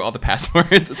sifting through all the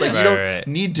passports. It's like, you don't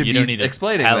need to be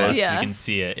explaining this. You can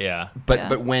see it,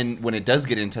 But when it does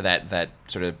get into that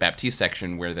sort of Baptiste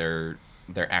section where they're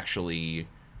not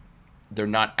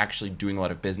actually doing a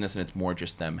lot of business, and it's more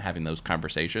just them having those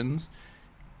conversations,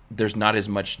 there's not as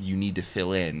much you need to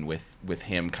fill in with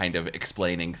him kind of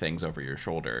explaining things over your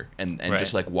shoulder, and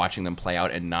just like watching them play out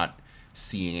and not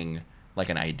seeing like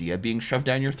an idea being shoved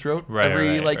down your throat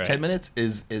every 10 minutes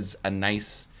is a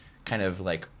nice kind of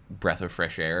like breath of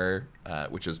fresh air,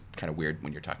 which is kind of weird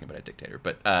when you're talking about a dictator.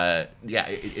 But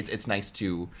it's nice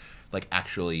to like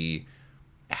actually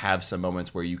have some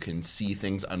moments where you can see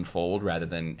things unfold rather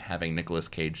than having Nicolas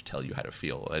Cage tell you how to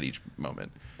feel at each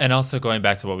moment. And also going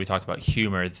back to what we talked about,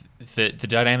 humor, the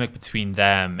dynamic between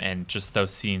them and just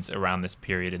those scenes around this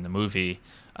period in the movie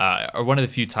are one of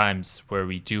the few times where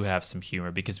we do have some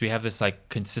humor, because we have this like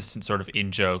consistent sort of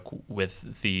in-joke with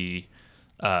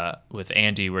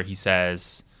Andy, where he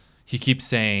keeps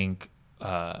saying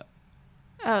something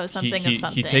of something.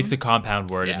 He takes a compound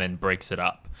word and then breaks it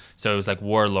up. So it was like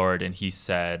warlord, and he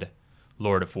said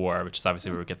Lord of War, which is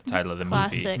obviously where we get the title of the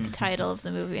movie. Classic title of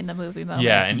the movie in the movie moment.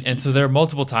 Yeah, and so there are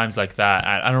multiple times like that.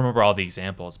 I don't remember all the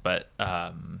examples, but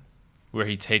where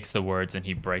he takes the words and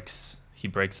he breaks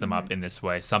them up in this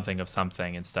way, something of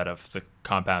something instead of the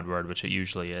compound word, which it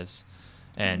usually is.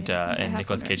 And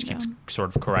Nicolas Cage keeps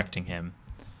sort of correcting him.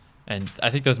 And I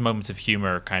think those moments of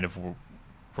humor kind of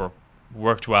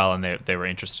worked well, and they were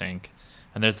interesting.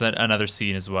 And there's another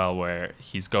scene as well where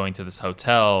he's going to this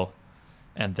hotel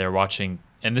and they're watching,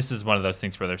 and this is one of those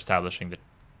things where they're establishing the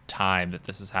time that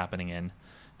this is happening in.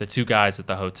 The two guys at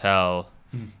the hotel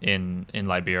in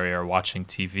Liberia or watching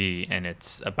TV, and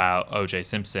it's about O.J.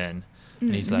 Simpson,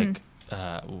 and he's like,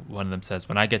 one of them says,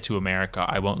 "When I get to America,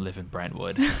 I won't live in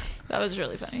Brentwood." That was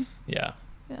really funny. Yeah.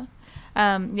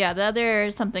 Yeah. The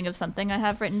other something I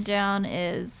have written down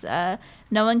is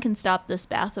no one can stop this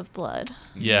bath of blood.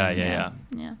 Yeah. Yeah,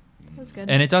 that was good.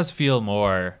 And it does feel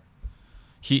more.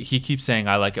 He keeps saying,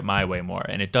 "I like it my way" more,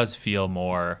 and it does feel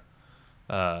more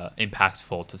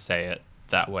impactful to say it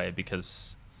that way,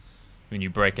 because when you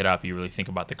break it up, you really think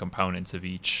about the components of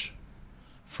each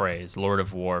phrase. Lord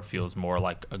of War feels more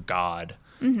like a god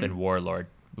than warlord.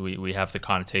 We have the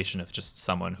connotation of just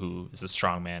someone who is a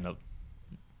strong man, a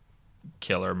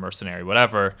killer, mercenary,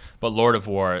 whatever. But Lord of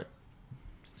War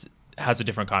has a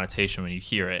different connotation when you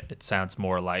hear it. It sounds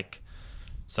more like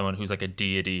someone who's like a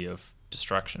deity of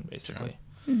destruction, basically.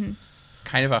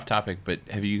 Kind of off topic, but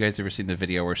have you guys ever seen the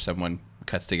video where someone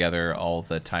cuts together all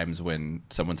the times when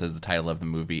someone says the title of the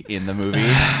movie in the movie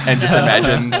and just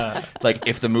imagines like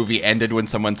if the movie ended when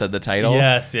someone said the title?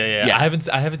 Yes, yeah.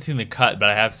 I haven't seen the cut, but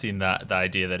I have seen the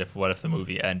idea that what if the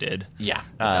movie ended? Yeah.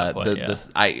 At that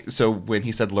point, So when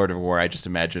he said Lord of War, I just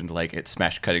imagined like it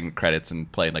smash cutting credits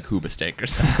and playing like Hoobastank or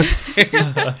something.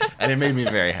 And it made me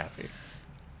very happy.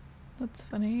 That's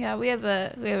funny. Yeah, we have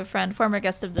a friend, former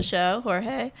guest of the show,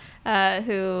 Jorge,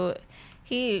 who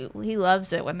he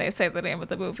loves it when they say the name of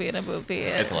the movie in a movie.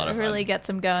 It's a lot of fun. It really gets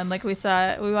him going. Like we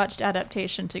watched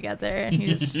Adaptation together, and he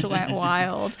just went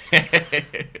wild.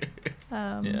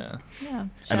 Yeah.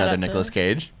 Another Nicolas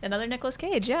Cage. Another Nicolas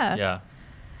Cage. Yeah.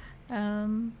 Yeah.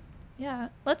 Yeah.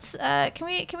 Let's. Can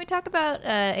we talk about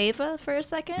Ava for a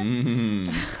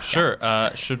second?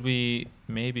 Sure. Should we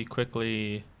maybe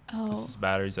quickly? Oh, This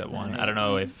battery's at 1. I don't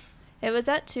know if. It was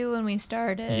at 2 when we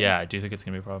started. Yeah. Do you think it's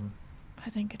gonna be a problem? I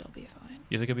think it'll be fine.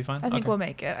 You think it'll be fine? I think we'll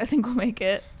make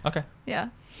it. Okay. Yeah.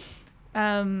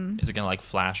 Is it gonna like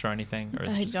flash or anything, or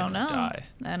is it I just don't gonna know. die?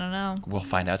 I don't know. We'll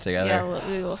find out together. Yeah,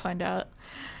 we will find out.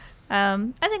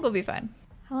 I think we'll be fine.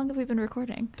 How long have we been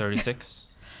recording? 36.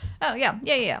 Oh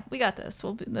yeah. We got this.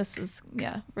 We're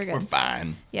good. We're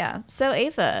fine. Yeah. So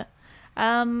Ava,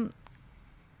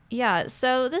 yeah.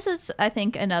 So this is, I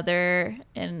think, another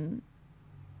in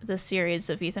the series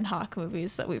of Ethan Hawke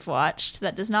movies that we've watched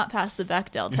that does not pass the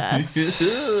Bechdel test.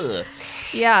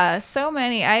 Yeah, so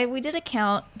many. We did a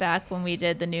count back when we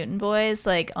did the Newton Boys,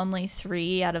 like only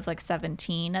 3 out of like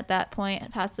 17 at that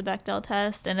point passed the Bechdel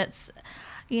test, and it's,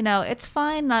 it's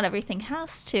fine. Not everything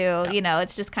has to.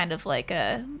 It's just kind of like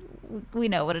we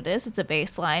know what it is. It's a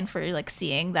baseline for like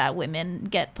seeing that women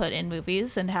get put in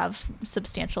movies and have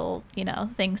substantial,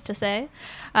 things to say,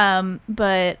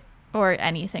 or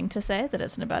anything to say that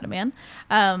isn't about a man.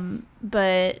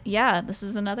 But yeah, this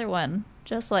is another one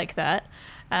just like that.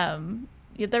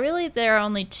 There are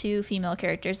only 2 female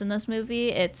characters in this movie.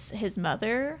 It's his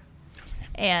mother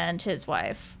and his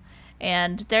wife.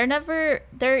 And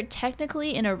they're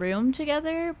technically in a room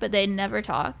together, but they never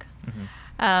talk.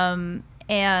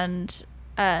 And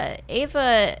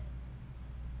Ava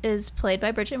is played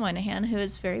by Bridget Moynihan, who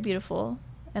is very beautiful,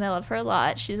 and I love her a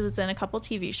lot. She was in a couple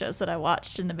TV shows that I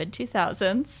watched in the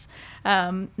mid-2000s.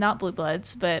 Not Blue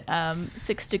Bloods, but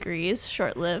 6 Degrees,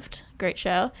 short-lived, great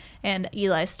show. And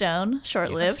Eli Stone,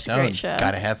 short-lived, great show.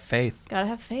 Gotta have faith. Gotta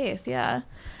have faith, yeah.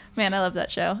 Man, I love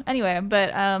that show. Anyway, but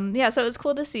yeah, so it was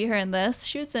cool to see her in this.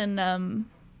 She was in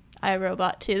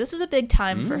iRobot too. This was a big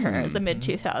time for her, the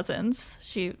mid-2000s.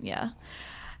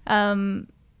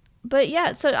 But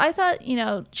yeah, so I thought,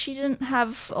 she didn't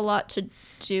have a lot to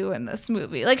do in this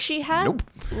movie. Like, she had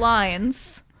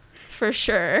lines, for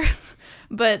sure,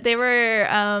 but they were,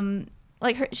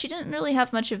 she didn't really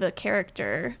have much of a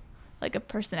character, like a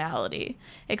personality,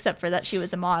 except for that she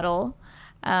was a model.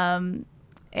 And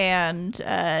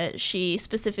she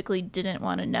specifically didn't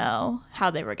want to know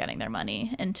how they were getting their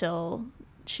money until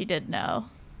she did know,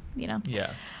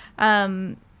 Yeah.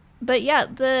 But yeah,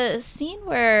 the scene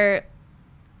where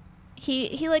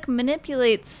he like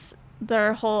manipulates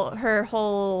her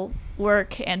whole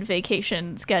work and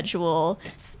vacation schedule.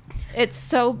 It's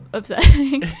so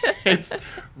upsetting. It's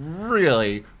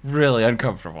really, really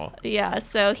uncomfortable. Yeah,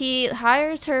 so he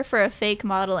hires her for a fake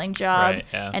modeling job, Right,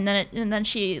 yeah. and then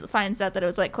she finds out that it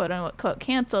was like quote unquote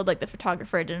canceled. Like the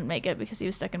photographer didn't make it because he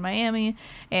was stuck in Miami,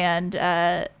 and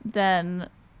then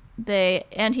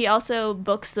he also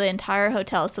books the entire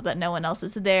hotel so that no one else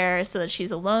is there, so that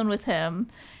she's alone with him.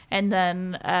 And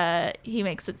then he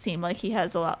makes it seem like he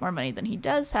has a lot more money than he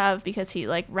does have because he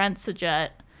like rents a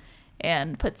jet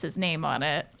and puts his name on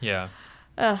it. Yeah.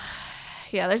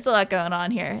 Yeah, there's a lot going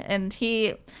on here. And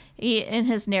he in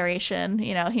his narration,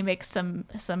 he makes some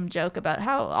joke about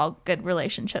how all good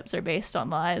relationships are based on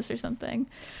lies or something.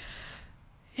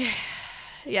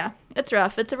 yeah, it's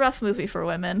rough. It's a rough movie for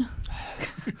women.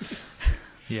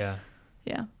 Yeah.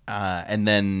 Yeah. And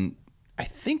then I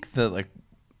think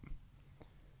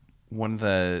one of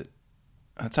the,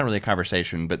 it's not really a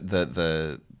conversation, but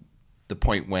the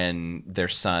point when their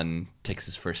son takes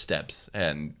his first steps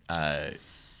and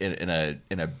in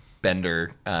a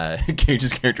bender,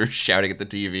 Cage's character is shouting at the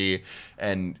TV,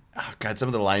 and oh god, some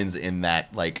of the lines in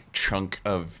that like chunk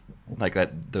of like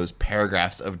those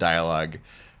paragraphs of dialogue,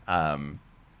 I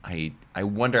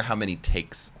wonder how many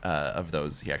takes of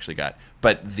those he actually got.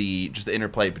 But the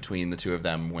interplay between the two of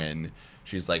them when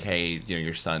she's like, "Hey,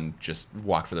 your son just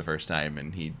walked for the first time,"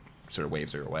 and he sort of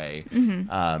waves her away.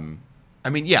 Mm-hmm. I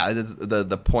mean, yeah,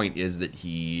 the point is that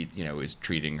he, is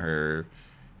treating her.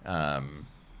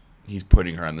 He's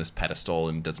putting her on this pedestal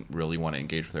and doesn't really want to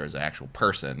engage with her as an actual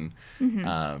person.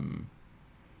 Mm-hmm.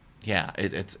 Yeah,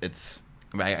 it's.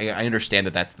 I understand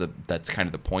that's kind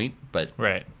of the point, but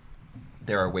right.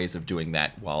 There are ways of doing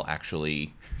that while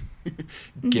actually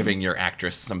giving your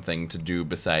actress something to do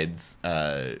besides,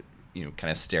 kind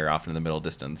of stare off into the middle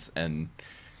distance and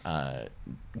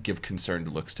give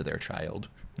concerned looks to their child.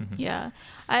 Mm-hmm. Yeah.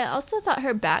 I also thought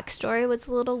her backstory was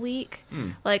a little weak.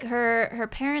 Like her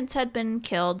parents had been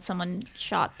killed, someone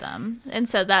shot them. And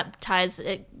so that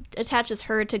attaches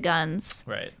her to guns.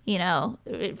 Right.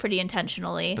 Pretty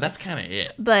intentionally. But that's kind of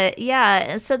it. But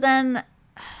yeah, so then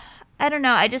I don't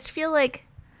know, I just feel like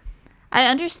I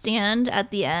understand at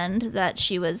the end that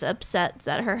she was upset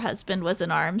that her husband was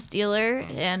an arms dealer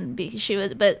and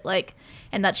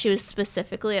and that she was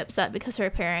specifically upset because her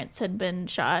parents had been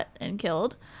shot and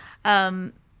killed.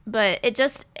 But it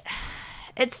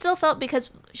still felt, because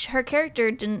her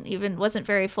character wasn't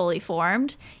very fully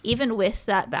formed. Even with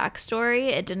that backstory,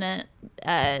 it didn't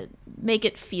make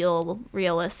it feel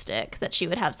realistic that she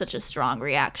would have such a strong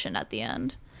reaction at the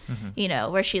end.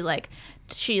 Mm-hmm. Where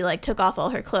she took off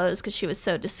all her clothes because she was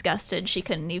so disgusted she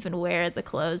couldn't even wear the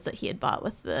clothes that he had bought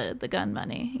with the gun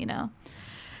money.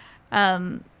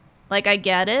 I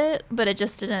get it, but it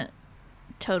just didn't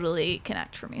totally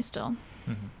connect for me still.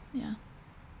 Mm-hmm. Yeah.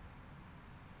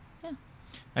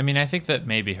 I mean, I think that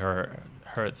maybe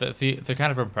the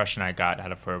kind of impression I got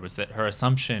out of her was that her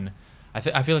assumption, I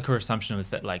feel like her assumption was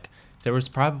that like there was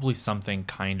probably something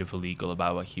kind of illegal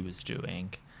about what he was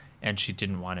doing, and she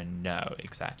didn't want to know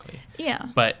exactly. Yeah.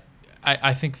 But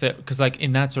I think that, because like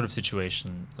in that sort of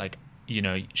situation, like,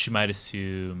 she might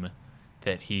assume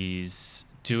that he's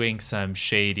doing some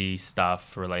shady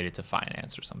stuff related to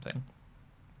finance or something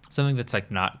that's like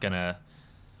not gonna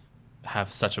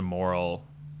have such a moral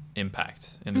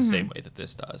impact in the same way that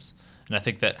this does. And I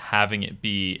think that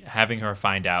having her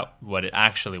find out what it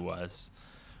actually was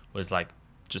like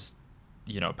just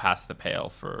past the pale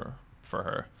for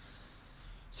her.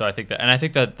 So I think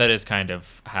that is kind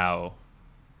of how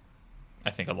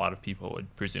I think a lot of people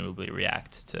would presumably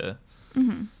react to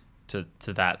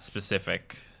that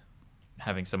specific,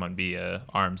 having someone be a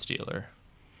arms dealer.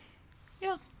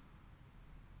 Yeah.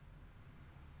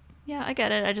 Yeah, I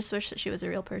get it. I just wish that she was a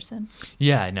real person.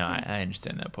 Yeah, no, I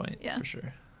understand that point. Yeah. For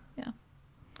sure. Yeah.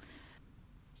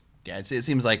 Yeah, it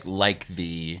seems like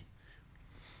the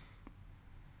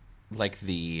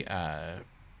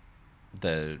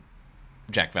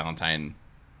Jack Valentine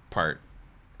part.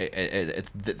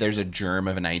 There's a germ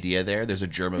of an idea there. There's a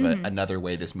germ of another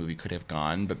way this movie could have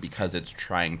gone, but because it's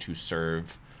trying to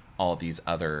serve all these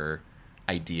other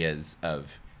ideas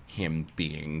of him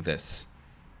being this,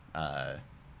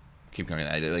 keep going,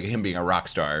 like him being a rock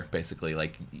star, basically,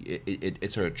 like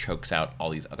it sort of chokes out all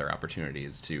these other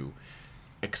opportunities to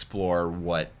explore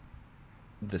what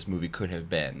this movie could have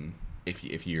been if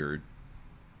you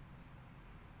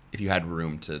had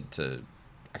room to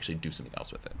actually do something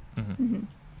else with it. Mm-hmm. Mm-hmm.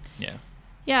 Yeah.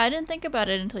 Yeah, I didn't think about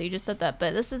it until you just said that,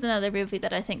 but this is another movie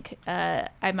that I think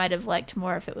I might have liked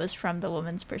more if it was from the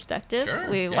woman's perspective. Sure,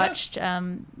 We yeah. watched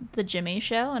The Jimmy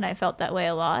Show, and I felt that way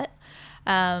a lot.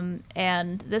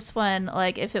 And this one,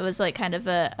 like, if it was like kind of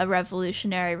a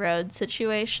Revolutionary Road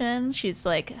situation, she's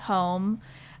like home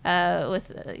with,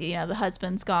 the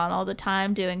husband's gone all the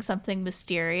time doing something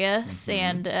mysterious,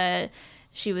 and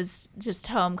she was just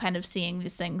home kind of seeing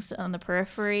these things on the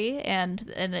periphery,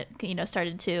 and it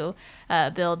started to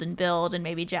build, and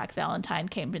maybe Jack Valentine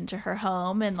came into her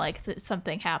home, and like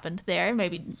something happened there.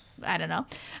 Maybe, I don't know,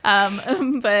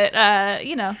 but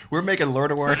We're making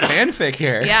Lord of War fanfic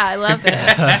here. yeah, I love it.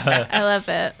 I love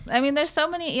it. I mean, there's so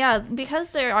many,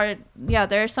 because there are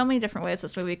so many different ways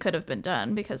this movie could have been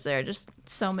done, because there are just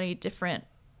so many different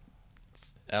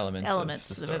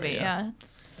Elements to the movie. Yeah.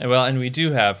 Well, and we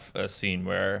do have a scene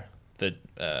where the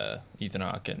Ethan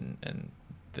Hawke and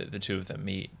the two of them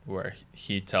meet, where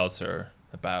he tells her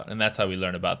about, and that's how we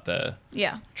learn about the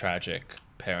Yeah. tragic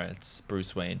parents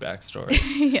Bruce Wayne backstory.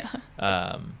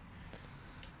 Yeah.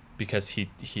 Because he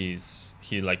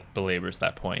like belabors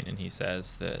that point, and he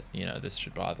says that, you know, this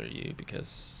should bother you because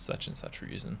such and such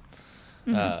reason.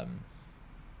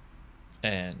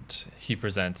 And he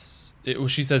presents it. Well,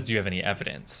 she says, do you have any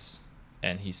evidence?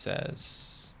 And he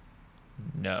says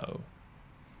no,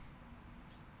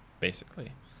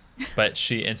 basically. But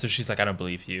so she's like, I don't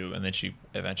believe you. And then she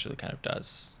eventually kind of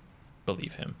does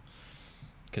believe him,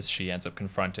 because she ends up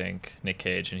confronting Nick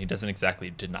Cage, and he doesn't exactly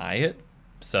deny it.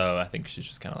 So I think she's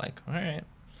just kind of like, all right,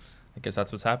 I guess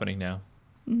that's what's happening now.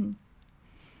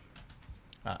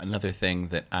 Another thing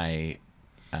that I,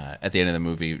 at the end of the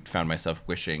movie, found myself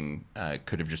wishing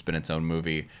could have just been its own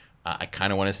movie. I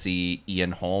kind of want to see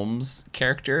Ian Holmes'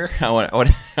 character. I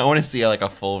want to see like a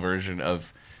full version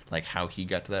of like how he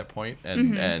got to that point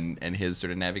and and his sort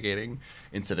of navigating,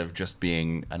 instead of just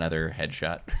being another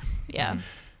headshot. Yeah.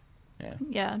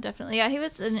 Yeah, definitely. Yeah, he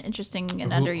was an interesting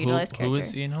and Who- underutilized character. Who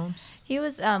is Ian Holmes? He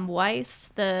was Weiss,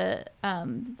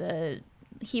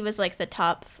 he was like the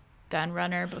top gun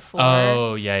runner before.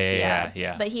 Oh,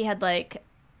 yeah. But he had like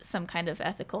some kind of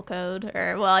ethical code,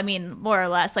 or well, I mean, more or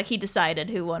less, like he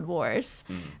decided who won wars.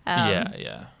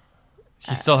 Yeah.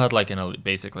 He still had like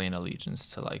basically an allegiance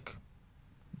to like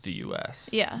the U.S.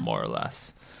 Yeah. more or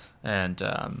less, and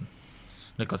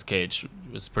Nicolas Cage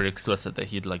was pretty explicit that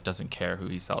he like doesn't care who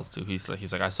he sells to. He's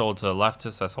like, I sold to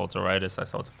leftists, I sold to rightists, I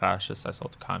sold to fascists, I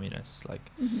sold to communists.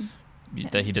 Like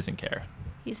that he doesn't care.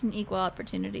 He's an equal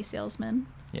opportunity salesman.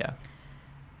 Yeah.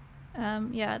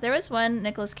 Yeah, there was one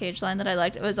Nicolas Cage line that I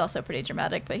liked. It was also pretty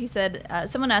dramatic, but he said,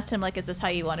 someone asked him, like, is this how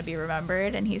you want to be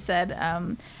remembered? And he said,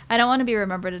 I don't want to be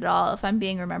remembered at all. If I'm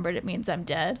being remembered, it means I'm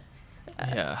dead.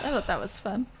 Yeah. I thought that was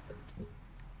fun.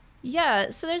 Yeah,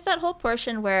 so there's that whole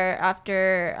portion where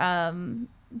after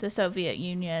the Soviet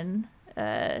Union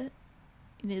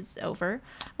is over.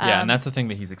 Yeah, and that's the thing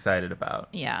that he's excited about.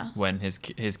 Yeah. When his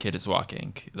kid is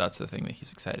walking, that's the thing that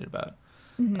he's excited about,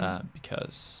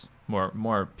 because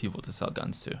more people to sell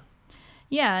guns to.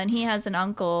 Yeah, and he has an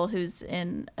uncle who's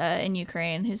in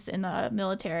Ukraine, who's in the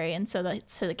military, and so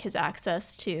like his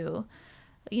access to,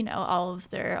 you know, all of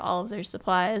their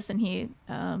supplies, and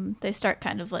they start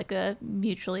kind of like a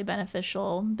mutually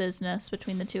beneficial business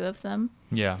between the two of them.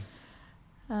 Yeah.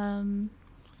 And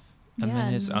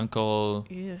then his uncle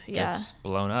gets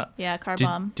blown up. Yeah, car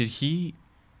bomb. Did he?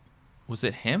 Was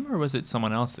it him or was it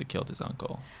someone else that killed his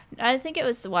uncle? I think it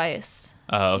was Weiss.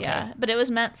 Oh, okay. Yeah, but it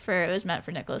was meant for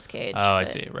Nicolas Cage. Oh, I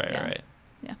see. Right.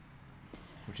 Yeah.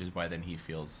 Which is why then he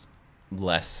feels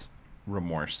less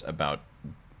remorse about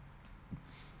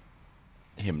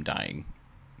him dying.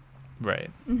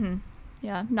 Right.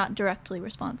 Yeah, not directly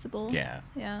responsible. Yeah.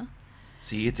 Yeah.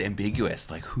 See, it's ambiguous.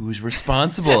 Like, who's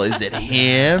responsible? Is it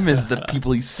him? Is it the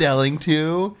people he's selling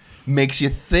to? Makes you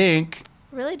think.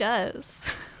 Really does.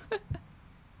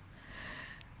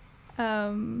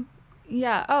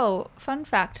 Yeah. Oh, fun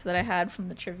fact that I had from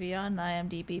the trivia on the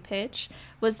IMDb page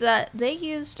was that they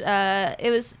used it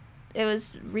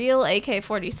was real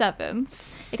AK-47s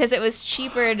because it was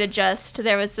cheaper to just,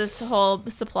 there was this whole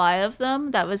supply of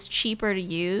them that was cheaper to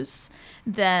use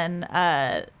than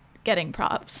getting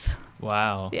props.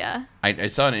 Wow. Yeah. I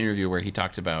saw an interview where he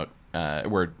talked about,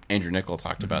 where Andrew Niccol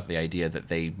talked about the idea that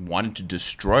they wanted to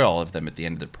destroy all of them at the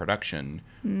end of the production,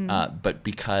 but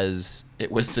because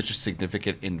it was such a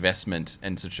significant investment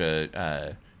and such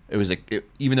a,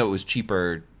 even though it was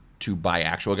cheaper to buy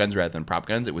actual guns rather than prop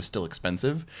guns, it was still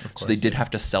expensive. So they did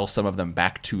have to sell some of them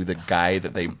back to the guy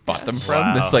that they bought them from,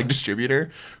 Wow. this like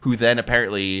distributor, who then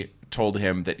apparently told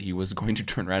him that he was going to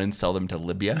turn around and sell them to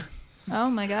Libya. Oh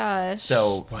my gosh.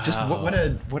 So just Wow. what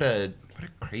a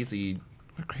crazy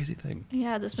thing.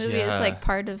 Yeah, this movie is Yeah. like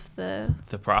part of the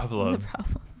problem.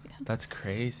 problem. Yeah. That's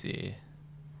crazy.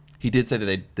 He did say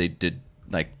that they did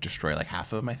like destroy like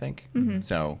half of them, I think.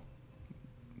 So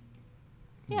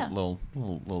Yeah. little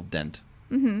dent.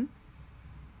 Yeah.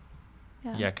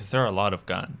 Yeah, because there are a lot of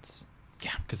guns.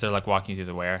 Yeah. Because they're like walking through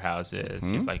the warehouses.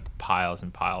 You have like piles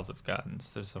and piles of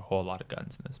guns. There's a whole lot of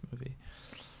guns in this movie.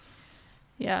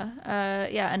 Yeah.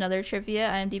 Another trivia,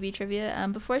 IMDb trivia.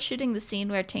 Before shooting the scene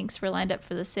where tanks were lined up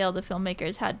for the sale, the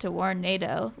filmmakers had to warn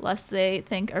NATO lest they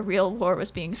think a real war was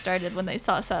being started when they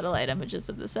saw satellite images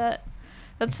of the set.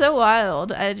 That's so wild.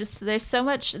 There's so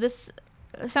much. This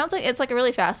sounds like it's like a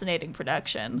really fascinating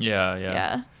production.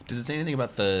 Yeah. Does it say anything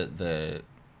about the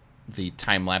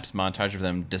time lapse montage of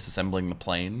them disassembling the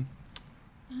plane?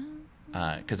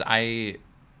 Because I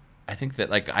think that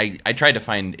like I tried to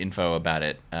find info about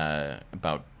it,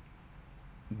 about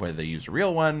whether they used a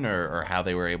real one or how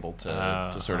they were able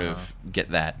to sort of get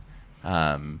that.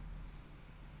 No,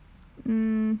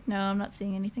 I'm not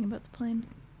seeing anything about the plane.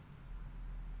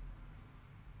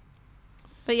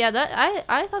 But yeah, that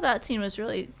I thought that scene was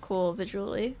really cool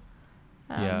visually.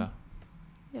 Yeah.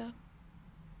 Yeah.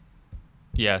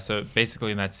 Yeah, so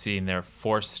basically in that scene,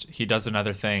 he does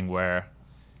another thing where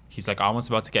he's like almost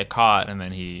about to get caught and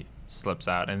then he slips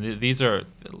out. And these are,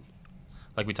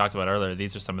 like we talked about earlier,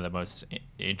 these are some of the most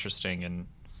interesting and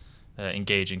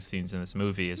engaging scenes in this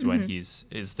movie is when the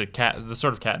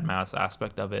sort of cat and mouse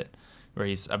aspect of it, where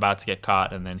he's about to get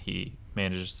caught and then he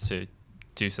manages to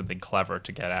do something clever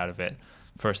to get out of it.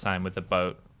 First time with the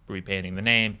boat repainting the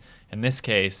name. In this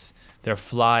case, they're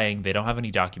flying. They don't have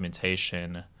any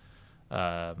documentation.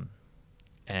 And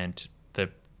the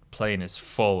plane is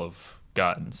full of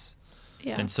guns.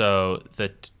 Yeah. And so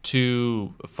the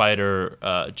two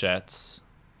fighter jets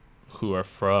who are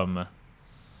from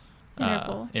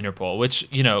Interpol, which,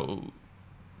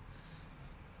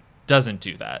 doesn't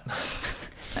do that.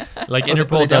 Like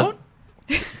Interpol don't?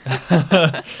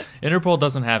 Interpol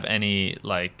doesn't have any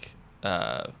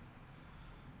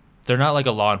they're not like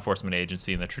a law enforcement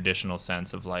agency in the traditional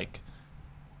sense of like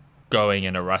going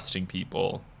and arresting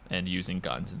people and using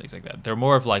guns and things like that. They're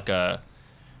more of like a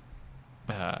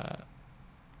I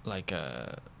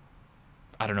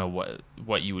don't know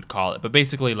what you would call it, but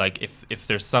basically like if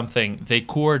there's something, they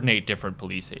coordinate different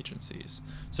police agencies.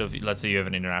 So if let's say you have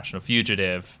an international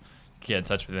fugitive, get in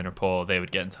touch with Interpol, they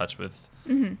would get in touch with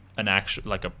an actual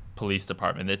like a police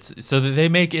department. It's so that they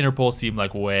make Interpol seem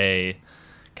like way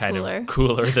kind of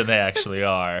cooler than they actually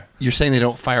are. You're saying they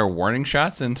don't fire warning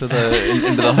shots into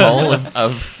the hull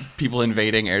of people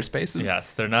invading airspaces?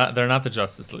 Yes, they're not the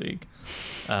Justice League.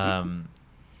 But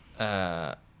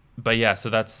yeah, so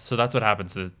that's what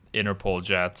happens. The Interpol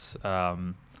jets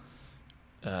tell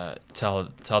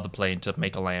the plane to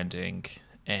make a landing,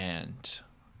 and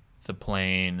the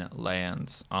plane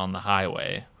lands on the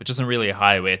highway, which isn't really a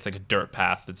highway. It's like a dirt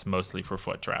path that's mostly for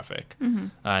foot traffic.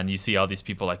 And you see all these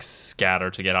people like scatter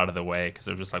to get out of the way because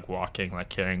they're just like walking, like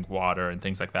carrying water and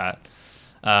things like that.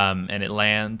 And it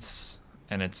lands,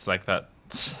 and it's like that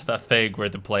thing where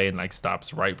the plane like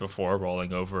stops right before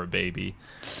rolling over a baby.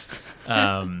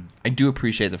 I do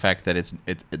appreciate the fact that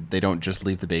they don't just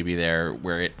leave the baby there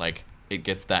where it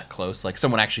gets that close. Like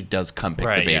someone actually does come pick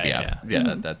the baby up.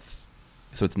 Yeah, that's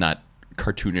so it's not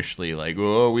cartoonishly like,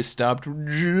 oh, we stopped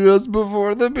just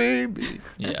before the baby.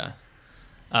 Yeah.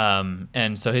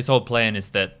 And so his whole plan is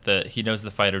that he knows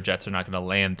the fighter jets are not going to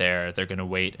land there. They're going to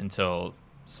wait until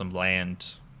some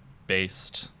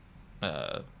land-based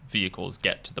vehicles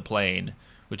get to the plane,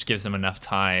 which gives him enough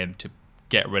time to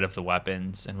get rid of the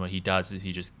weapons. And what he does is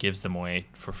he just gives them away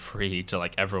for free to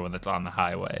like everyone that's on the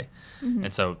highway.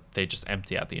 And so they just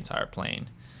empty out the entire plane.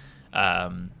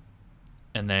 And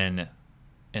then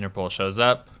Interpol shows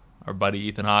up. Our buddy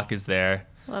Ethan Hawke is there.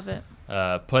 Love it.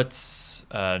 Puts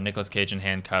Nicolas Cage in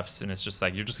handcuffs, and it's just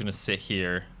like, you're just gonna sit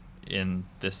here in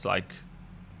this like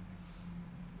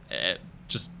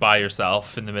just by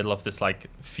yourself in the middle of this like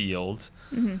field,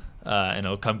 and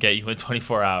it'll come get you in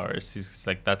 24 hours. He's just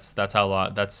like, that's how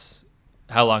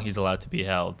long he's allowed to be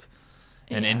held.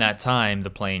 And in that time, the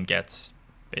plane gets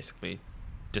basically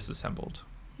disassembled.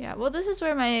 Yeah, well, this is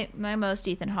where my most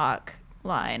Ethan Hawke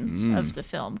line of the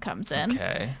film comes in.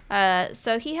 Okay.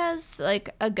 So he has like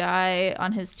a guy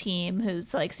on his team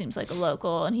who's like seems like a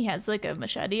local, and he has like a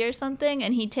machete or something,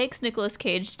 and he takes Nicolas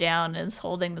Cage down and is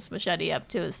holding this machete up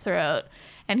to his throat,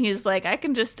 and he's like, I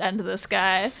can just end this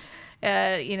guy,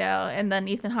 and then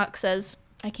Ethan Hawke says,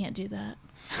 I can't do that.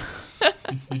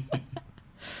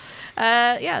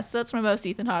 So that's my most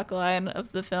Ethan Hawke line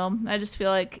of the film. I just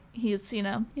feel like he's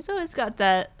always got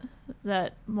that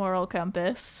moral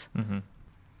compass.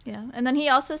 Yeah. And then he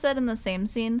also said in the same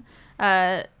scene,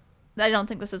 I don't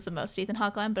think this is the most Ethan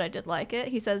Hawke line, but I did like it.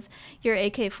 He says, your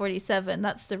AK-47,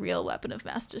 that's the real weapon of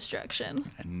mass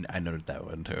destruction. And I noted that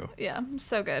one too. Yeah,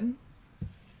 so good.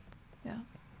 Yeah.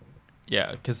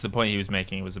 Yeah, because the point he was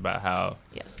making was about how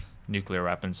Yes. nuclear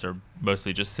weapons are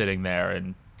mostly just sitting there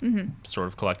and sort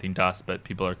of collecting dust, but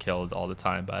people are killed all the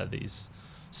time by these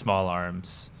small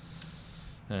arms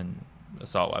and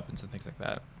assault weapons and things like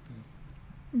that.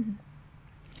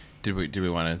 Do we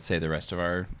want to say the rest of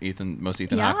our most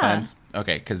Ethan Yeah. Hawke lines?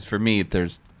 Okay, because for me,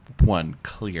 there's one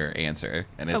clear answer,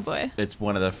 and it's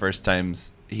one of the first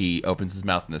times he opens his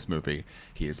mouth in this movie.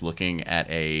 He is looking at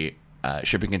a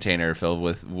shipping container filled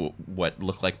with what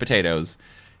look like potatoes,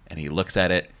 and he looks at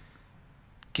it,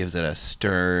 gives it a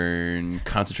stern,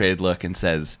 concentrated look, and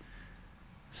says,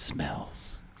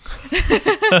 "Smells."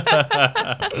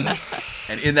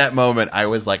 And in that moment, I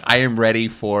was like, I am ready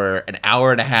for an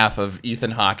hour and a half of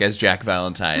Ethan Hawke as Jack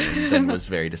Valentine, and then was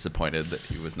very disappointed that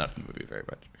he was not in the movie very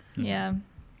much. Yeah.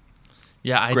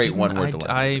 Yeah, I Great didn't- one-word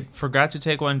dilemma. I forgot to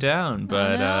take one down,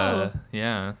 but no.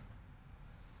 yeah,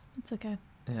 It's okay.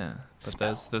 yeah. But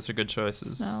Smells. those are good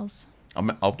choices. Smells.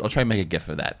 I'll try and make a gif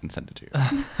of that and send it to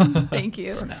you. Thank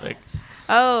you. Perfect.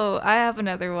 Oh, I have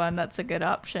another one that's a good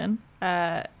option.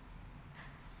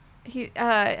 He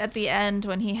at the end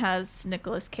when he has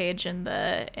Nicolas Cage in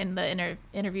the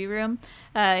interview room,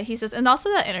 he says, and also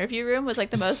that interview room was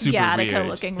like the most Super Gattaca weird.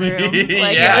 looking room. Like it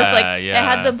Yeah, was like it had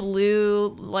yeah. the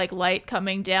blue like light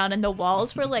coming down, and the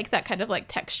walls were like that kind of like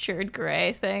textured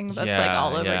gray thing that's like Yeah,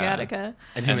 all over yeah. Gattaca.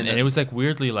 And him And, in and the- it was like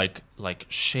weirdly like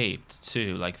shaped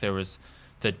too. Like there was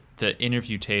the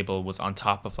interview table was on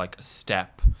top of like a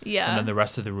step. Yeah. And then the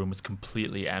rest of the room was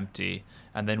completely empty.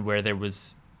 And then where there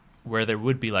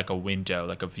would be like a window,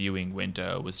 like a viewing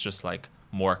window, was just like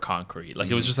more concrete.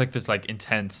 Like it was just like this like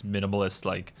intense minimalist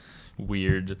like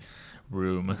weird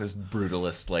room. this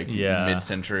brutalist, like Yeah.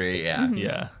 mid-century. Yeah.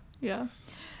 Yeah. Yeah.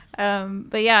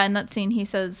 But yeah, in that scene, he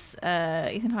says,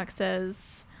 Ethan Hawke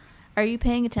says, "Are you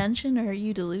paying attention or are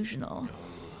you delusional?"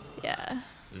 Yeah.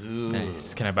 Ooh.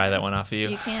 Nice. Can I buy that one off of you?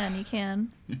 You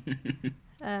can.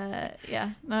 Yeah.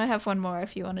 No, I have one more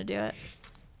if you want to do it.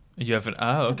 You have an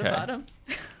oh At the okay. bottom.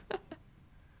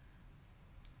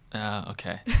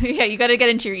 Okay. Yeah, you got to get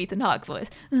into your Ethan Hawke voice.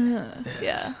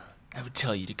 Yeah. I would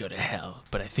tell you to go to hell,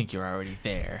 but I think you're already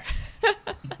there. I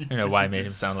don't know why I made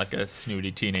him sound like a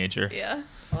snooty teenager. Yeah.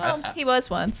 Well, he was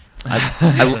once. I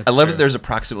That's love true. that there's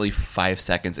approximately 5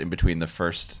 seconds in between the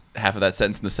first half of that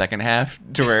sentence and the second half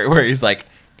to where he's like,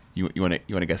 you want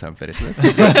to guess how I'm finished this? You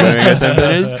want to guess how I'm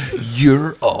finished?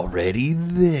 You're already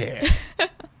there.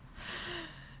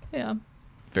 Yeah.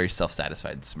 Very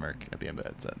self-satisfied smirk at the end of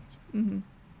that sentence.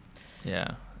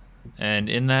 Yeah. And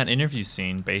in that interview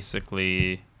scene,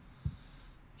 basically,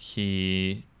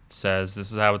 he says,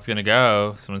 this is how it's going to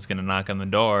go. Someone's going to knock on the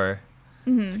door.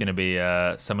 It's going to be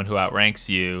someone who outranks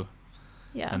you,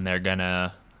 Yeah. and they're going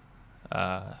to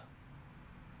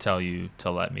tell you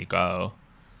to let me go.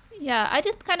 Yeah,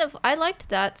 I liked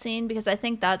that scene because I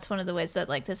think that's one of the ways that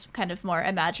like this kind of more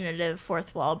imaginative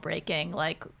fourth wall breaking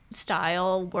like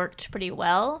style worked pretty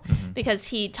well because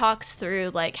he talks through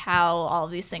like how all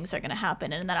of these things are going to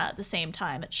happen, and then at the same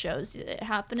time it shows it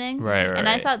happening. Right, And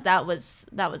I right. thought that was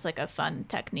like a fun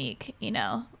technique,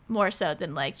 more so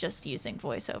than like just using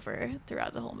voiceover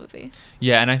throughout the whole movie.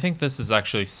 Yeah, and I think this is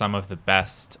actually some of the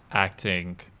best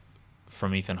acting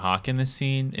from Ethan Hawke in this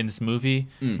scene, in this movie.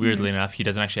 Weirdly enough, he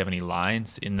doesn't actually have any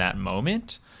lines in that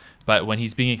moment, but when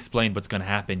he's being explained what's going to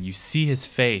happen, you see his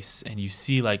face and you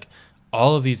see like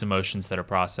all of these emotions that are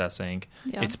processing.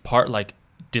 Yeah. It's part like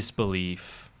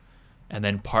disbelief, and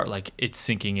then part like it's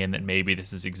sinking in that maybe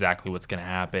this is exactly what's going to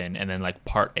happen, and then like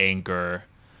part anger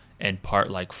and part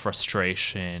like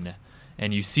frustration,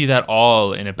 and you see that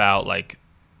all in about like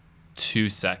 2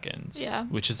 seconds. Yeah.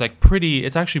 Which is like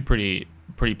it's actually pretty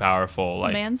powerful,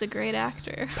 like Man's a great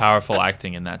actor. powerful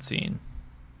acting in that scene.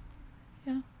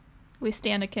 Yeah. We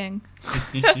stand a king.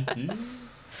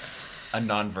 A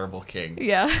nonverbal king.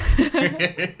 Yeah.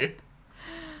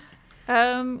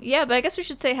 Yeah, but I guess we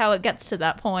should say how it gets to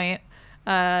that point,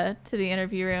 to the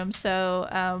interview room. So,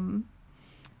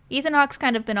 Ethan Hawke's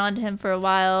kind of been on to him for a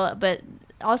while, but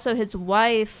also his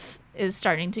wife is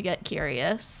starting to get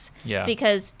curious. Yeah.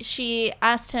 Because she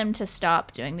asked him to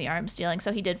stop doing the arms dealing,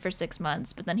 so he did for 6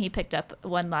 months, but then he picked up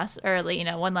one last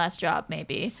job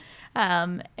maybe.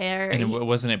 And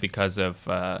wasn't it because of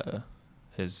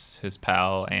his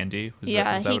pal Andy? Was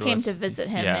Yeah, that he what it came was? to visit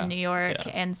him Yeah, in New York,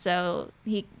 yeah. and so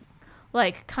he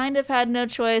like kind of had no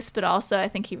choice, but also I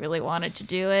think he really wanted to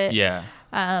do it. Yeah.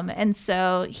 And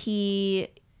so he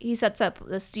sets up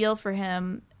this deal for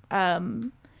him,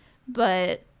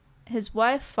 but his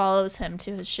wife follows him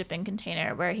to his shipping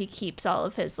container where he keeps all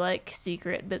of his like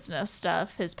secret business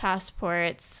stuff, his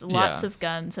passports, lots Yeah. of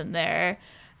guns in there,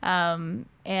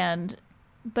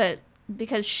 but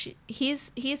because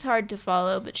he's hard to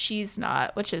follow, but she's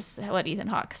not, which is what Ethan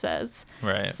Hawke says.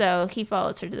 Right. So he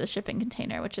follows her to the shipping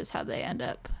container, which is how they end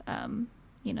up,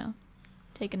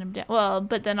 taking him down. Well,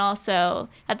 but then also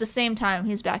at the same time,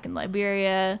 he's back in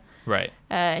Liberia. Right.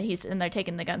 And they're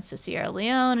taking the guns to Sierra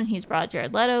Leone, and he's brought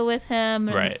Jared Leto with him.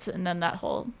 And, Right. and then that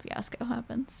whole fiasco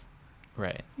happens.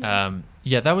 Right.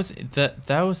 That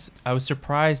was I was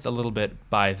surprised a little bit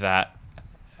by that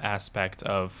aspect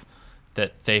of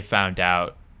that they found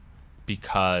out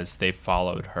because they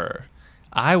followed her.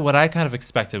 What I kind of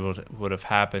expected would have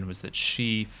happened was that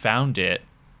she found it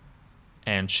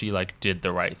and she like did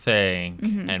the right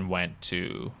thing and went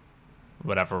to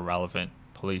whatever relevant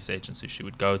police agency she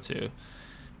would go to.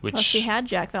 Which Well, she had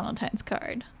Jack Valentine's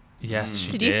card. yes,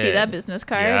 she Did you see that business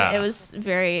card? Yeah. It was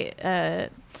very.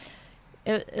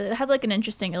 It had like an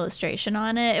interesting illustration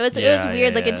on it. It was Yeah, weird. yeah,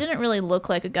 Like it yeah. didn't really look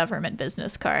like a government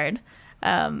business card.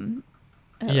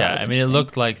 Yeah, I mean, it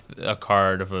looked like a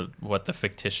card of what the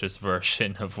fictitious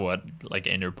version of what like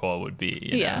Interpol would be.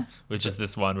 You Yeah. know? Which is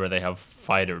this one where they have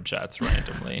fighter jets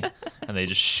randomly, and they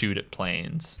just shoot at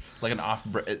planes. Like an off.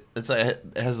 It's like it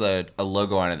has a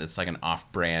logo on it that's like an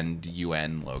off-brand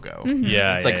UN logo.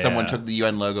 Yeah, It's like yeah, someone yeah. took the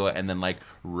UN logo and then like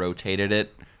rotated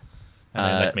it And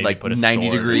then, like, maybe like put a 90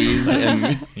 sword or degrees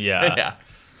and Yeah.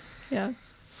 yeah. Yeah.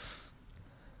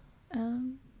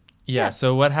 Yeah,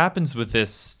 so what happens with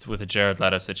the Jared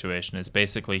Leto situation is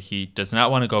basically he does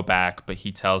not want to go back, but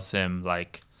he tells him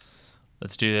like,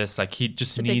 let's do this. Like he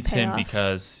just a big needs him payoff.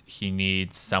 because he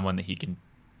needs someone that he can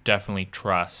definitely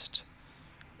trust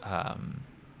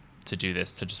to do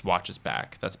this, to just watch his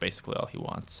back. That's basically all he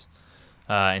wants.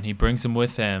 And he brings him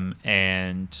with him,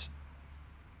 and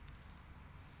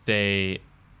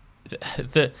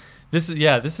this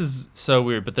is so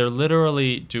weird, but they're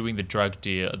literally doing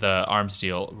the arms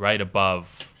deal right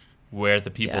above where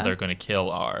the people Yeah. they're going to kill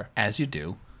are. As you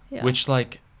do. Yeah. Which,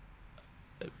 like,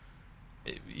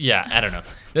 yeah, I don't know.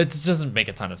 It just doesn't make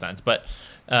a ton of sense, but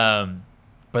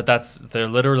they're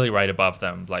literally right above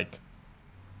them, like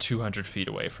 200 feet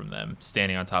away from them,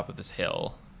 standing on top of this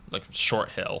hill, like short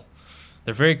hill.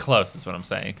 They're very close, is what I'm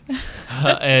saying.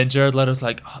 And Jared Leto's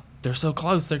like, oh, they're so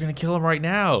close, they're gonna kill him right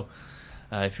now.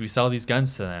 If we sell these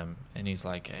guns to them, and he's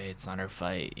like, hey, it's not our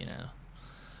fight, you know.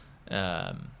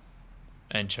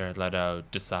 And Jared Leto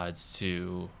decides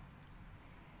to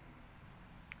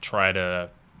try to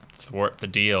thwart the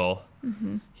deal.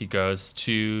 Mm-hmm. He goes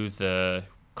to the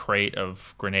crate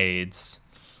of grenades,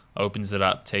 opens it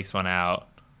up, takes one out,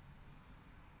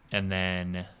 and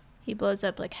then He blows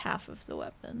up like half of the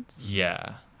weapons.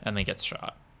 yeah, and then gets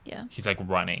shot. Yeah. He's like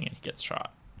running and he gets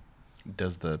shot.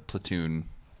 Does the platoon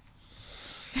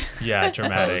Yeah,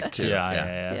 dramatic. Pose, too. Yeah, Yeah. yeah,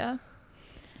 yeah. Yeah.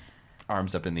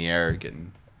 arms up in the air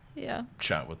getting Yeah.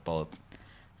 shot with bullets?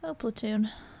 Oh, Platoon.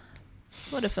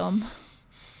 What a film.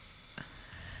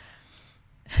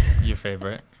 Your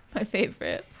favorite? My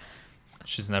favorite.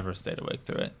 She's never stayed awake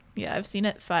through it. Yeah, I've seen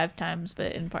it 5 times,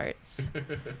 but in parts.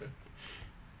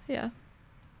 Yeah.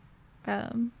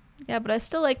 Yeah, but I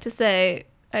still like to say,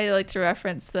 I like to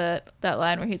reference that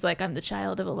line where he's like, I'm the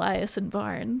child of Elias and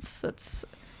Barnes. That's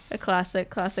a classic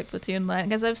Platoon line.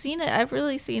 Because I've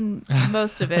really seen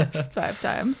most of it 5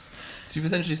 times. So you've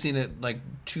essentially seen it like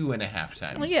 2.5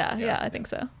 times. Well, yeah, I think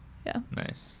so. Yeah.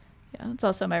 Nice. Yeah, it's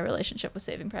also my relationship with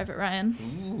Saving Private Ryan.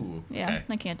 Ooh. Yeah, Okay.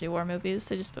 I can't do war movies.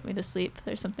 They just put me to sleep.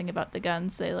 There's something about the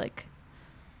guns. They like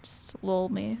just lull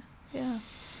me. Yeah. Is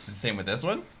it the same with this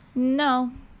one?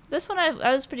 No, this one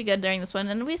I was pretty good during this one,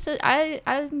 and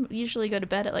I usually go to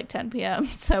bed at like 10 p.m.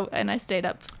 So and I stayed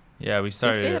up. Yeah, we I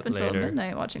started stayed up until later.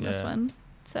 midnight watching this Yeah. one.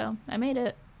 So I made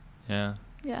it. Yeah.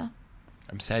 Yeah.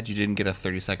 I'm sad you didn't get a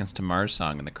 30 Seconds to Mars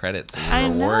song in the credits as I a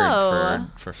reward know.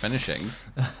 for finishing.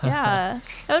 Yeah,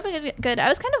 that would be good. I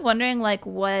was kind of wondering like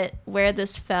where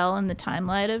this fell in the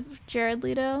timeline of Jared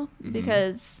Leto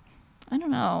because I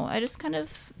don't know. I just kind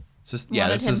of It's just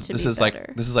wanted this him is to this be is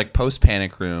better. like post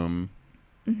Panic Room.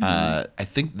 I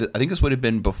think this would have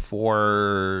been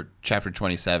before Chapter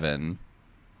 27,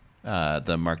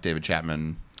 the Mark David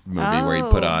Chapman movie where he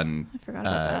put Oh, on. I forgot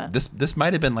about that. This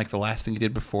might have been like the last thing he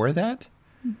did before that.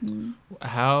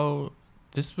 How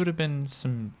this would have been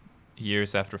some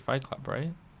years after Fight Club,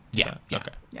 right? Yeah, yeah.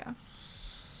 Okay. Yeah.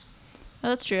 Oh,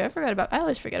 that's true. I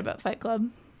always forget about Fight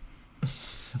Club.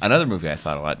 Another movie I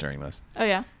thought a lot during this. Oh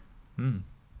yeah. Hmm.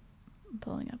 I'm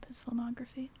pulling up his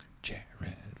filmography. Jared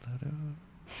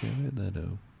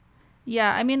Leto.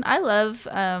 Yeah, I mean, I love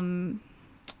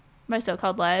My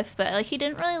So-Called Life, but like he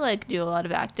didn't really like do a lot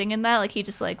of acting in that. Like he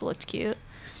just like looked cute,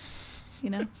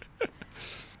 you know.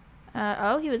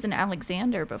 He was in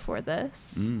Alexander before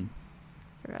this.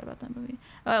 Forgot about that movie.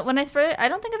 I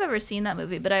don't think I've ever seen that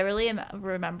movie, but I really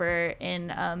remember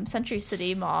in Century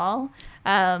City Mall,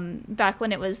 back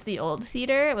when it was the old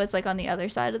theater. It was like on the other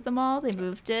side of the mall. They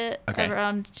moved it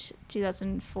around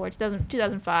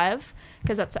 2005,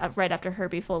 because that's right after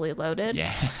Herbie Fully Loaded.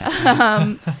 Yeah.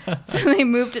 So they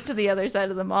moved it to the other side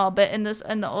of the mall. But in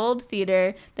the old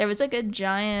theater, there was like a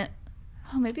giant.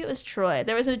 Oh, maybe it was Troy.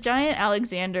 There was a giant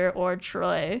Alexander or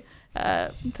Troy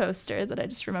poster that I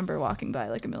just remember walking by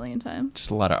like a million times.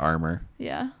 Just a lot of armor.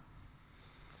 Yeah.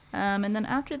 And then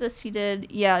after this, he did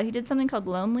something called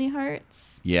Lonely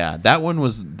Hearts. Yeah, that one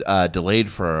was delayed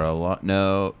for a lot.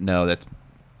 No, that's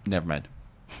never mind.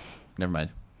 I'm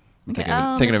Okay.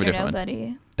 thinking of a Mr. different Nobody.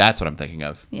 one. That's what I'm thinking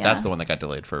of. Yeah. That's the one that got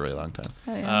delayed for a really long time.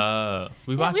 Oh, yeah.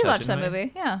 We Yeah, watched we that, watched that didn't we?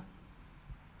 movie. Yeah.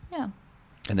 Yeah.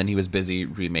 And then he was busy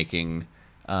remaking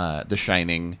The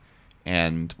Shining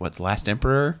and what's Last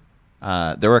Emperor.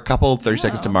 There were a couple 30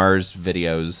 Seconds to Oh. Mars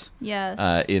videos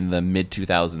Yes. in the mid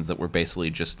 2000s that were basically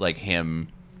just like him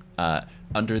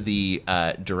under the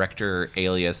director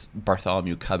alias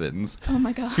Bartholomew Cubbins Oh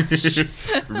my gosh.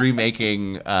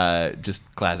 remaking just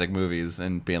classic movies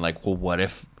and being like, well, what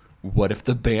if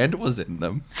the band was in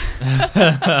them?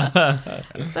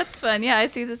 That's fun. Yeah, I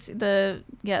see this.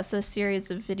 It's a series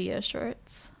of video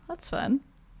shorts. That's fun.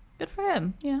 Good for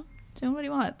him. You know, doing what he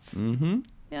wants. Mm-hmm.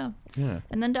 Yeah. Yeah.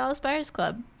 And then Dallas Buyers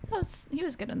Club. He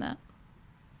was good in that.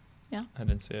 Yeah. I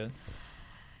didn't see it.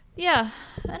 Yeah.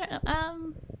 I don't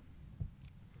know.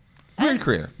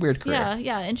 Weird career.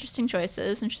 Yeah. Interesting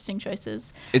choices.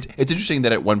 It's interesting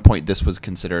that at one point this was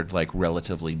considered like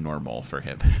relatively normal for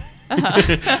him,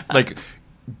 like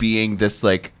being this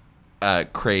like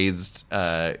crazed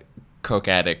coke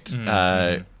addict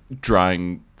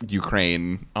drawing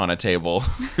Ukraine on a table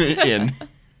in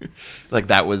like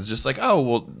that was just like, oh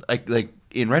well, like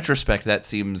in retrospect that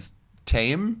seems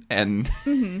tame and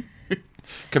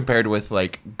compared with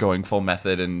like going full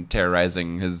method and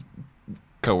terrorizing his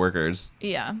coworkers.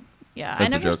 Yeah. Yeah. That's I the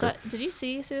never Joker. saw. Did you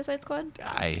see Suicide Squad?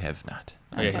 I have not.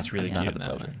 Oh, yeah, Okay. he's really Yeah. cute in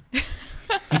Not that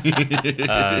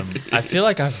the one. I feel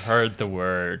like I've heard the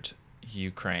word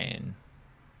Ukraine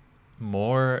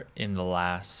more in the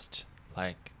last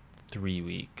like 3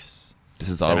 weeks This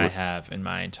is than all. I have in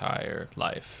my entire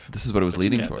life. This is what it was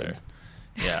leading together. towards.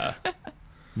 Yeah.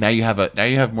 Now you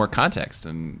have more context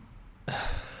and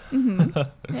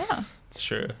Yeah. It's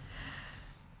true.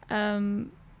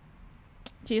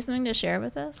 Do you have something to share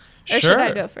with us? Or should I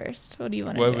Sure. go first? What do you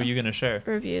want to What do? were you gonna share?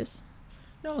 Reviews.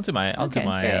 No, I'll do my Okay,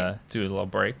 great. do a little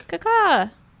break.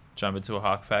 Caca. Jump into a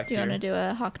hawk fact Do you here. want to do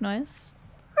a hawk noise?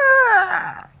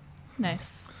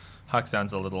 Nice. Hawk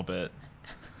sounds a little bit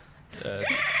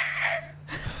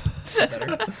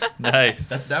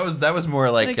nice. that was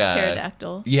more like, Like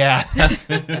pterodactyl. yeah. That's,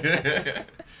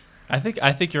 I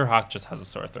think your hawk just has a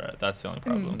sore throat. That's the only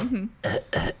problem.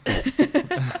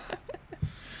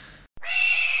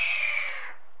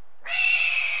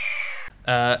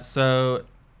 So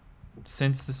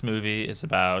since this movie is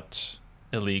about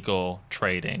illegal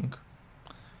trading,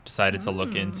 decided to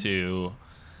look into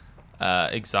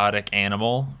exotic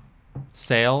animal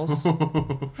sales.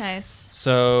 Nice.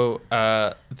 So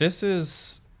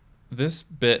this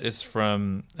bit is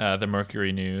from the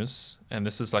Mercury News, and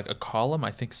this is like a column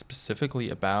I think specifically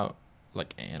about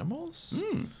like animals,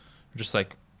 just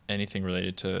like anything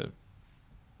related to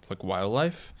like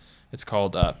wildlife. It's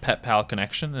called Pet Pal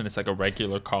Connection, and it's like a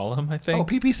regular column, I think. oh,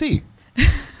 PPC.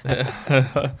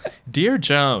 Dear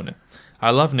Joan,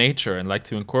 I love nature and like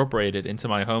to incorporate it into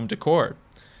my home decor.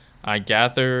 I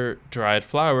gather dried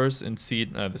flowers and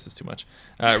seed. This is too much.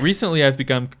 Recently, I've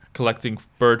begun collecting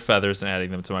bird feathers and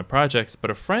adding them to my projects,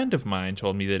 but a friend of mine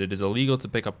told me that it is illegal to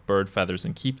pick up bird feathers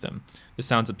and keep them. This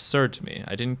sounds absurd to me.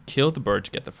 I didn't kill the bird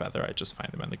to get the feather. I just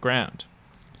find them on the ground.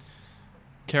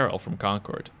 Carol from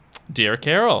Concord. Dear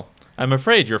Carol, I'm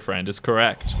afraid your friend is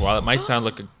correct. While it might sound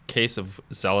like a case of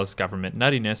zealous government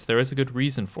nuttiness, there is a good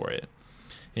reason for it.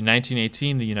 In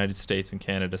 1918, the United States and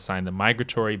Canada signed the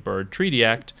Migratory Bird Treaty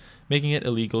Act, making it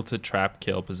illegal to trap,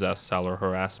 kill, possess, sell, or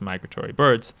harass migratory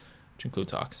birds, which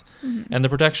includes hawks. And the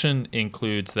protection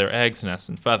includes their eggs, nests,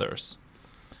 and feathers.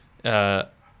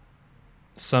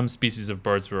 Some species of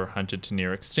birds were hunted to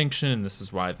near extinction, and this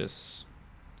is why this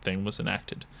thing was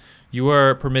enacted. You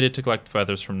are permitted to collect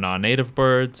feathers from non-native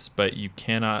birds, but you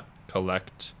cannot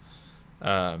collect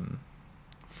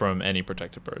from any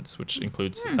protected birds, which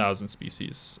includes 1,000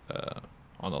 species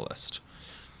on the list.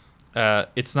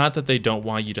 It's not that they don't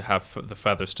want you to have the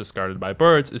feathers discarded by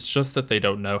birds, it's just that they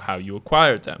don't know how you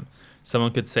acquired them.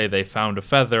 Someone could say they found a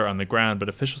feather on the ground, but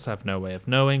officials have no way of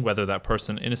knowing whether that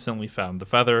person innocently found the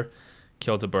feather,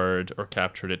 killed a bird, or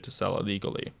captured it to sell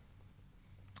illegally.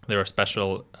 There are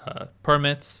special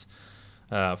permits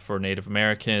for Native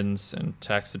Americans and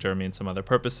taxidermy and some other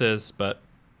purposes, but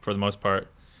for the most part,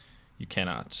 you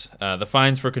cannot. The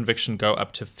fines for conviction go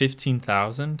up to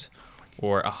 $15,000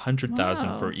 or $100,000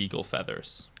 Wow. for eagle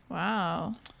feathers.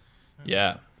 Wow.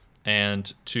 Yeah.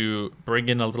 And to bring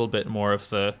in a little bit more of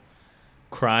the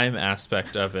crime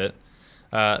aspect of it,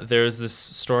 there's this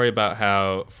story about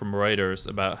how, from Reuters,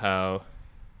 about how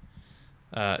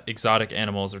exotic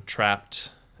animals are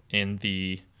trapped in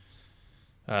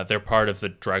they're part of the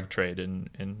drug trade in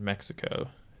Mexico.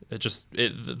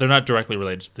 They're not directly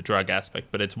related to the drug aspect,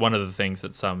 but it's one of the things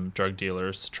that some drug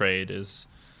dealers trade is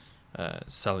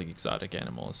selling exotic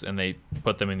animals, and they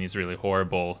put them in these really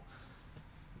horrible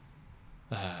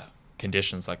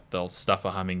conditions. Like they'll stuff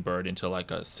a hummingbird into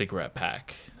like a cigarette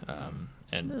pack,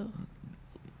 and Ooh.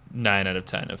 9 out of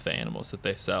 10 of the animals that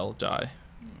they sell die.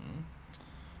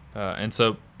 And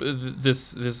so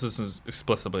this isn't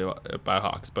explicitly about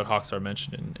hawks, but hawks are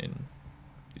mentioned in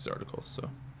these articles.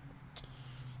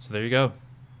 So there you go.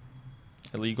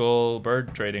 Illegal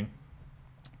bird trading.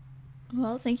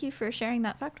 Well, thank you for sharing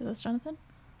that fact with us, Jonathan.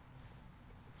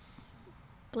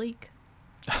 Bleak.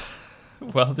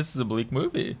 Well, this is a bleak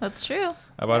movie. That's true.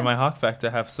 I wanted my hawk fact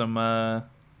to have some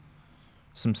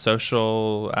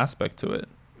social aspect to it.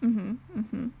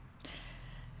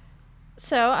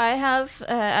 So I have,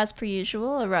 as per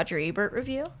usual, a Roger Ebert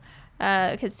review.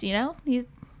 Because, he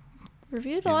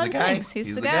reviewed a lot of things.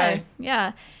 He's the guy.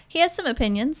 Yeah. He has some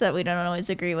opinions that we don't always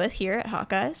agree with here at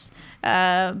Hawkeyes.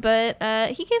 But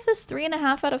he gave this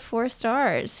 3.5 out of 4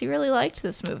 stars. He really liked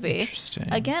this movie.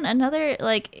 Interesting. Again, another,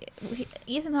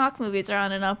 Ethan Hawke movies are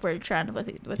on an upward trend with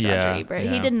Roger Ebert.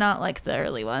 Yeah. He did not like the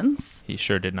early ones. He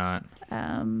sure did not.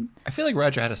 I feel like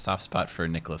Roger had a soft spot for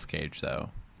Nicolas Cage, though.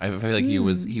 I feel like he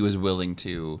was willing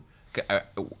to.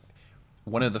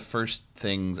 One of the first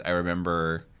things I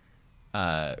remember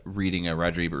reading a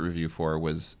Roger Ebert review for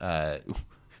was a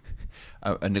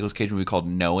Nicolas Cage movie called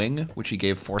Knowing, which he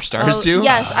gave 4 stars to.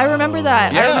 Yes, I remember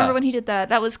that. Yeah. I remember when he did that.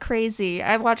 That was crazy.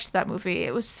 I watched that movie.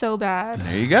 It was so bad.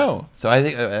 There you go. So I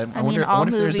think I wonder all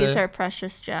if there's movies are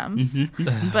precious gems,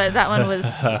 but that one was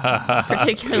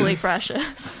particularly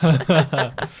precious.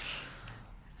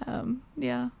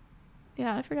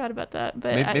 Yeah, I forgot about that.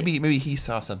 But maybe he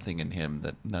saw something in him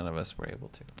that none of us were able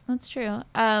to. that's true.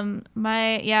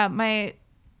 My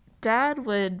dad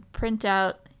would print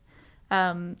out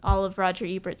all of Roger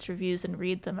Ebert's reviews and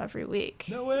read them every week.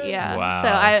 No way. Yeah. Wow. So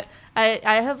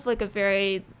I have a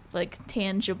very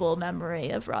tangible memory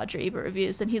of Roger Ebert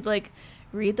reviews, and he'd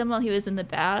read them while he was in the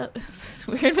bath. It's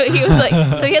weird, but he was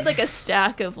so he had a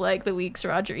stack of the week's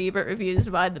Roger Ebert reviews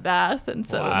by the bath, and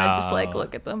so I'd just Wow.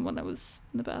 look at them when I was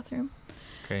in the bathroom.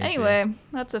 Crazy. Anyway,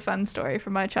 that's a fun story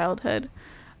from my childhood.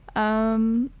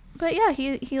 But yeah,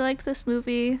 he liked this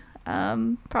movie.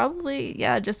 Probably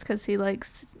just because he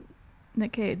likes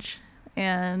Nick Cage,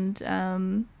 and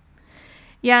and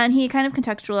he kind of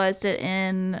contextualized it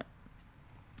in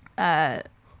the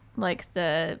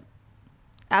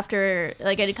after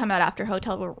it had come out after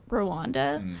Hotel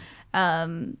Rwanda.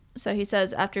 So he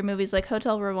says, after movies like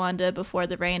Hotel Rwanda, Before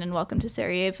the Rain, and Welcome to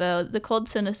Sarajevo, the cold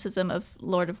cynicism of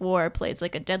Lord of War plays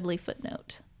like a deadly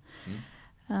footnote.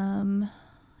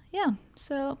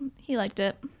 So he liked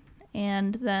it.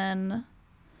 And then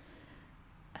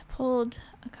I pulled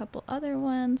a couple other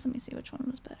ones. Let me see which one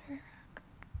was better.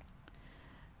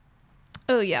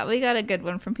 Oh, yeah, we got a good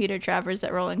one from Peter Travers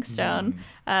at Rolling Stone.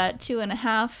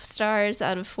 2.5 stars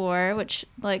out of 4, which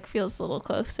feels a little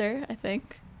closer, I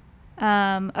think.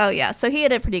 So he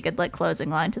had a pretty good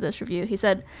closing line to this review. He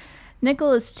said,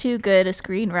 "Nickel is too good a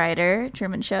screenwriter,"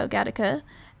 German show Gattaca,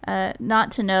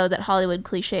 "not to know that Hollywood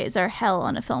cliches are hell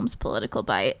on a film's political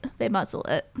bite. They muzzle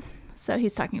it." So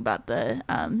he's talking about the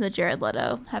Jared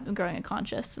Leto growing a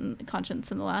conscience in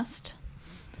the last,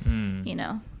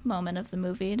 moment of the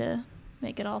movie to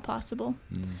make it all possible.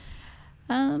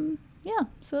 So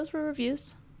those were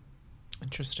reviews.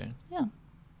 Interesting. Yeah.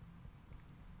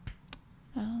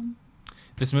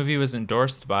 This movie was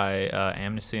endorsed by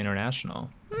Amnesty International.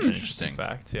 That's an interesting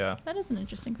fact. Yeah. That is an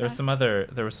interesting fact. There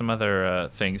were some other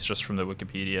things just from the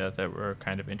Wikipedia that were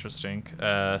kind of interesting.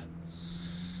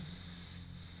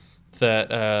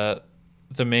 That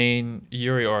the main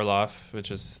Yuri Orlov,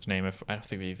 which is the name of, I don't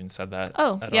think we even said that.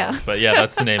 Oh, at yeah. all. But yeah,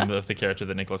 that's the name of the character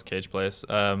that Nicolas Cage plays.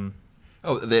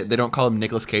 They don't call him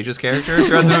Nicolas Cage's character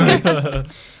throughout the movie?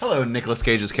 Hello, Nicolas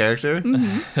Cage's character.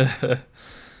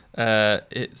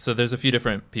 So there's a few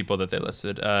different people that they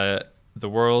listed. The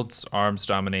world's arms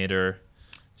dominator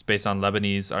is based on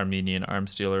Lebanese Armenian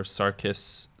arms dealer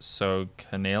Sarkis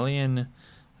Sokanalian.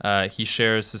 He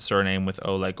shares his surname with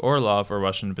Oleg Orlov, a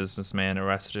Russian businessman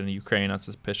arrested in Ukraine on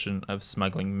suspicion of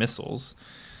smuggling missiles.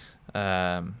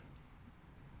 And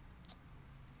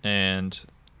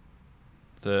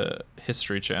the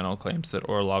History Channel claims that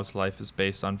Orlov's life is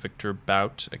based on Victor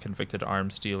Bout, a convicted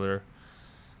arms dealer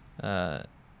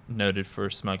noted for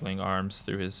smuggling arms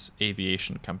through his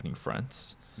aviation company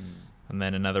fronts. And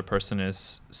then another person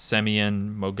is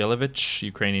Semyon Mogilevich,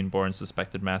 Ukrainian-born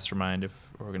suspected mastermind of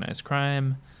organized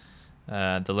crime.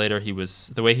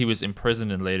 The way he was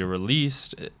imprisoned and later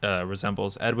released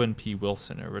resembles Edwin P.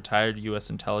 Wilson, a retired U.S.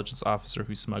 intelligence officer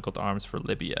who smuggled arms for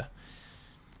Libya.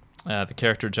 The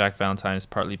character Jack Valentine is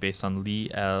partly based on Lee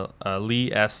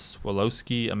S.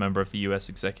 Wolosky, a member of the U.S.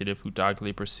 executive who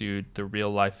doggedly pursued the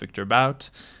real-life Victor Bout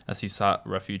as he sought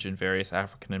refuge in various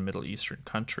African and Middle Eastern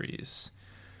countries.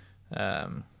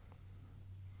 And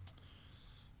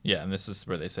this is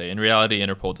where they say, in reality,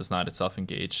 Interpol does not itself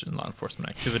engage in law enforcement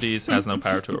activities, has no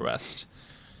power to arrest.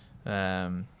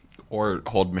 Or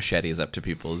hold machetes up to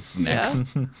people's necks.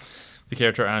 Yeah. The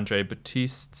character Andre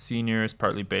Batiste Sr. is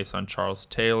partly based on Charles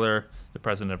Taylor, the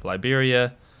president of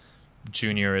Liberia.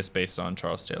 Jr. is based on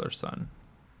Charles Taylor's son.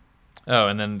 Oh,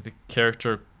 and then the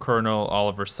character Colonel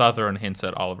Oliver Southern hints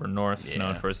at Oliver North,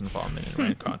 known for his involvement in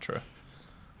Iran-Contra. A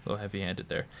little heavy-handed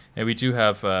there. And we do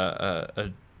have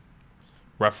a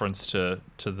reference to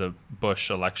the Bush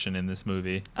election in this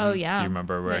movie. Oh, yeah. Do you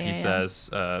remember where he says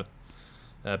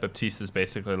Baptiste is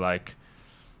basically like,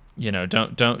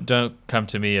 don't come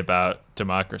to me about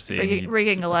democracy.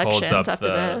 Rigging elections holds up after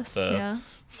this. the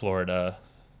Florida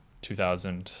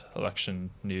 2000 election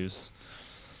news.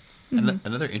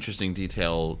 Another interesting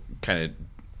detail, kind of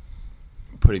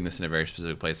putting this in a very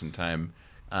specific place and time.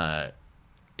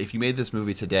 If you made this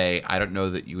movie today, I don't know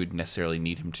that you would necessarily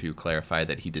need him to clarify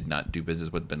that he did not do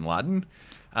business with Bin Laden.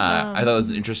 I thought it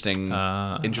was an interesting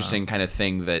kind of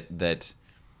thing that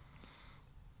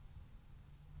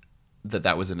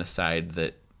was an aside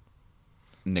that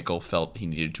Nickel felt he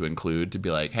needed to include, to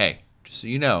be like, hey, just so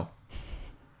you know,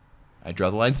 I draw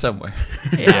the line somewhere.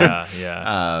 Yeah.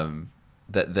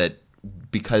 That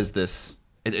because this,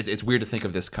 it's weird to think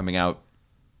of this coming out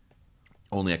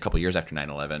only a couple years after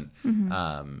 9/11.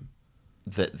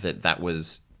 That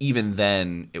was, even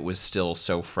then, it was still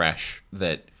so fresh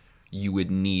that you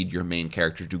would need your main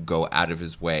character to go out of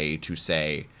his way to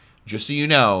say, just so you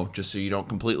know, just so you don't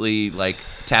completely like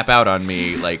tap out on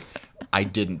me, like I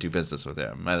didn't do business with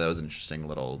him. That was an interesting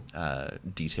little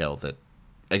detail that,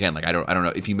 again, like I don't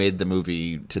know if you made the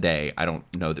movie today, I don't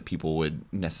know that people would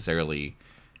necessarily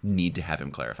need to have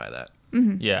him clarify that.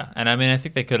 Yeah, and I mean, I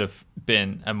think they could have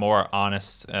been a more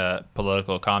honest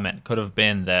political comment. Could have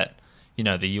been that,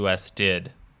 the U.S.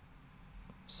 did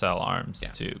sell arms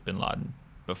to Bin Laden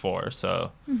before,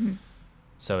 so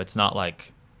so it's not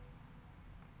like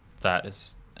that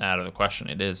is out of the question.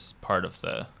 It is part of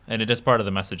the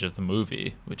message of the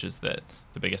movie, which is that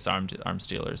the biggest arms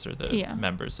dealers are the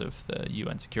members of the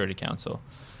UN Security Council.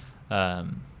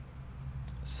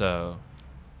 So.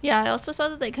 Yeah, I also saw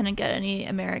that they couldn't get any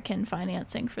American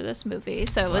financing for this movie,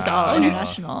 so it was all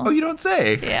international. Oh, you don't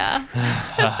say.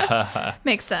 Yeah.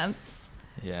 Makes sense.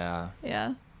 Yeah.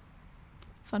 Yeah.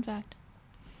 Fun fact.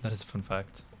 That is a fun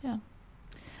fact. Yeah.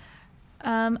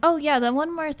 The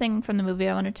one more thing from the movie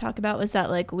I wanted to talk about was that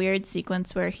like weird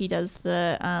sequence where he does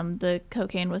the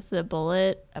cocaine with the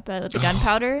bullet about the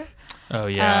gunpowder. Oh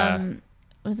yeah.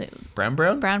 Was it Brown?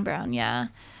 Brown, yeah.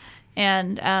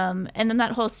 And then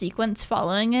that whole sequence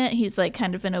following it, he's like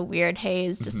kind of in a weird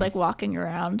haze, just like walking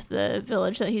around the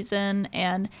village that he's in,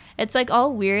 and it's like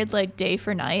all weird, like day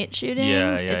for night shooting.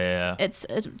 Yeah. It's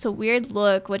a weird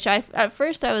look, which at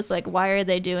first I was like, why are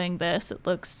they doing this? It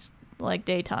looks like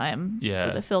daytime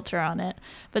with a filter on it.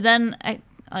 But then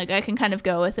I can kind of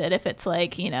go with it if it's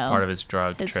like, part of his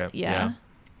drug trip. Yeah.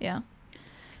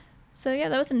 So yeah,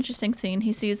 that was an interesting scene.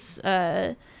 He sees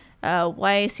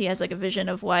Weiss. He has like a vision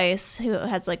of Weiss who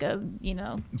has like a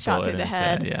shot through the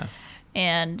head.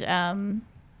 And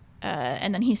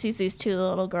then he sees these two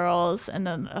little girls, and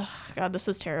then God, this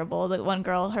was terrible. The one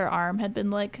girl, her arm had been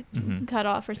like cut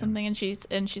off or something, and she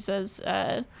says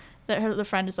that the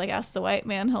friend is like, ask the white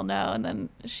man, he'll know. And then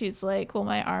she's like, will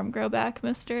my arm grow back,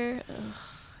 mister?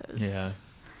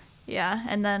 Yeah,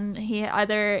 and then he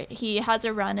has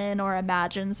a run-in or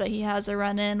imagines that he has a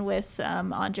run-in with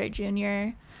Andre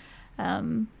Jr.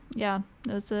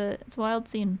 It's a wild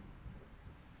scene.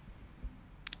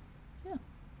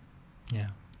 Yeah.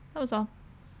 That was all.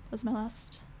 That was my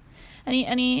last.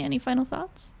 Any final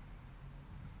thoughts?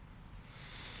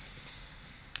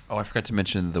 Oh, I forgot to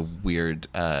mention the weird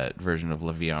version of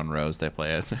Le'Veon Rose they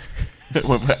play it. I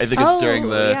think it's during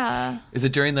the. Yeah. Is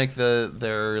it during like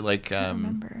their like I don't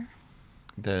remember.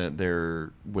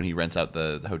 their when he rents out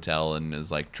the hotel and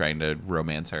is like trying to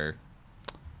romance her?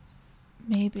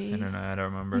 Maybe. I don't know. I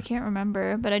don't remember. I can't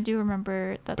remember, but I do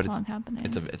remember that song happening.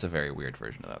 It's a very weird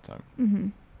version of that song. Mm-hmm.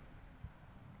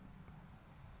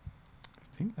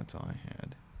 I think that's all I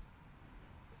had.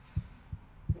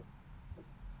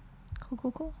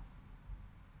 Cool.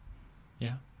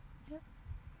 Yeah.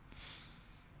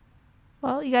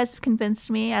 Well, you guys have convinced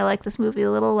me. I like this movie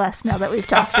a little less now that we've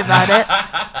talked about it.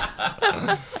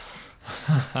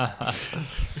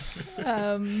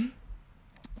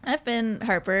 I've been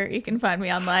Harper. You can find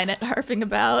me online at Harping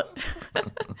About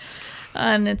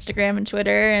on Instagram and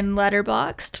Twitter and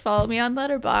Letterboxd. Follow me on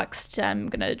Letterboxd. I'm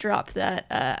going to drop that.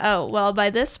 By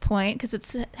this point, because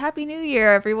it's Happy New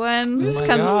Year, everyone. This my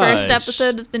comes first gosh.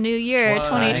 episode of the new year,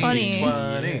 2020.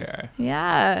 2020.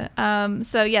 Yeah.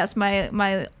 So, yes,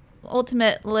 my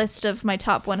ultimate list of my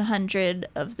top 100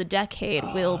 of the decade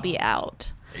will be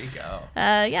out. There you go.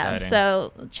 Exciting.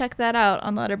 So check that out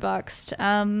on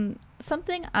Letterboxd.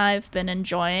 Something I've been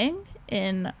enjoying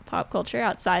in pop culture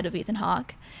outside of Ethan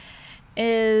Hawke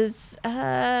is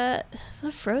the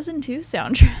Frozen 2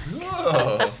 soundtrack.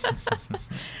 Whoa.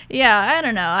 Yeah, I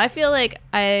don't know. I feel like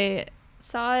I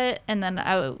saw it and then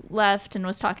I left and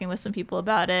was talking with some people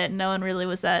about it. No one really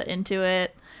was that into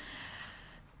it.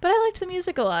 But I liked the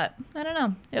music a lot. I don't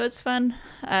know. It was fun.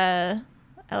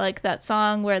 I like that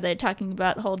song where they're talking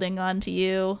about holding on to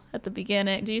you at the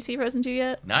beginning. Do you see Frozen 2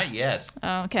 yet? Not yet.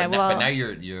 Oh, okay. But now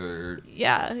you're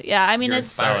Yeah. I mean, You're it's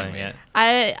inspiring Selling me.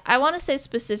 it. I want to say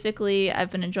specifically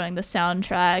I've been enjoying the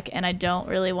soundtrack, and I don't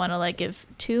really want to like give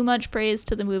too much praise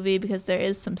to the movie because there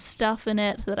is some stuff in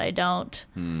it that I don't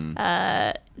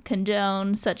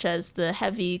condone, such as the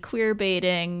heavy queer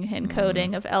baiting and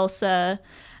coding of Elsa,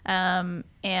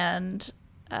 and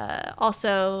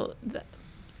also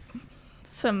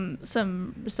some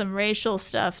racial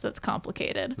stuff that's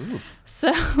complicated. Oof.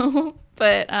 So,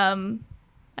 but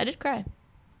I did cry.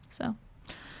 So,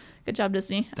 good job,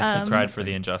 Disney. I cried for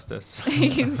the injustice.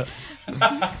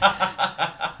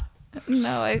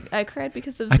 No, I cried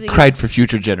because of I the. cried for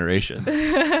future generations.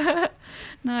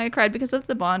 No, I cried because of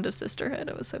the bond of sisterhood.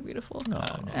 It was so beautiful. Oh,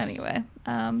 nice. Anyway,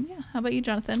 yeah. How about you,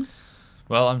 Jonathan?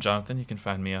 Well, I'm Jonathan. You can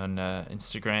find me on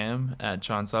Instagram at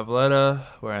John Zavaleta,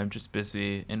 where I'm just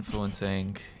busy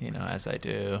influencing, as I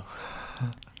do.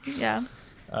 Yeah.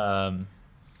 It's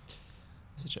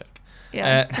a joke.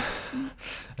 Yeah.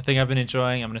 I think I've been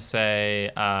enjoying, I'm going to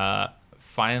say,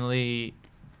 finally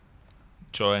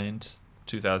joined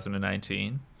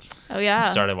 2019. Oh yeah.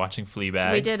 Started watching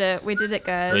Fleabag. We did it,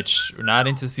 guys. Which we're not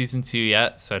into season 2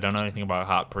 yet, so I don't know anything about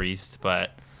Hot Priest,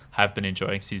 but have been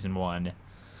enjoying season 1.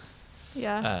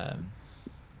 Yeah.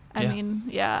 I yeah. mean,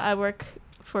 yeah, I work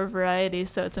for Variety,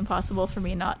 so it's impossible for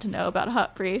me not to know about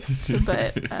Hot Priest.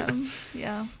 But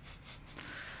yeah.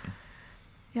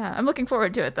 Yeah, I'm looking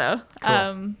forward to it though.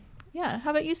 Cool. Yeah. How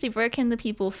about you, Steve? Where can the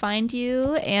people find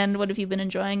you, and what have you been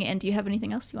enjoying? And do you have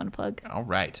anything else you want to plug? All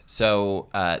right. So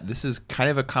this is kind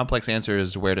of a complex answer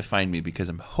as to where to find me, because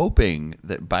I'm hoping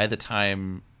that by the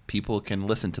time people can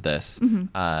listen to this,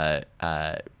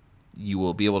 you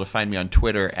will be able to find me on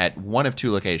Twitter at one of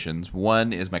two locations.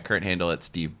 One is my current handle at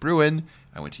Steve Bruin.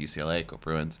 I went to UCLA, go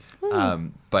Bruins.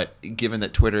 But given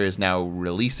that Twitter is now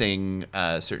releasing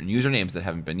certain usernames that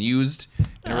haven't been used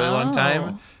in a really long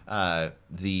time,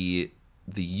 the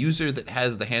user that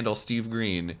has the handle Steve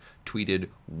Green tweeted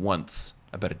once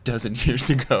about a dozen years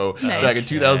ago, Nice. back in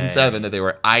 2007, that they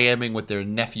were IMing with their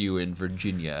nephew in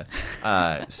Virginia.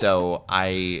 So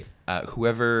I,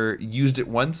 whoever used it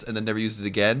once and then never used it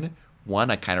again,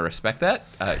 one, I kind of respect that.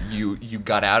 You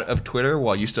got out of Twitter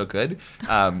while you still could.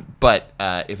 But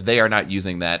if they are not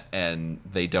using that and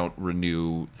they don't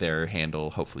renew their handle,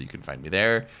 hopefully you can find me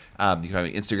there. You can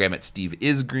find me on Instagram at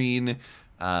SteveIsGreen.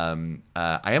 I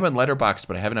am on Letterboxd,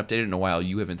 but I haven't updated in a while.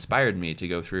 You have inspired me to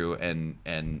go through and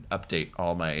update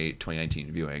all my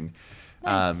 2019 viewing.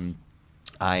 Nice.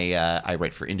 I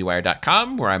write for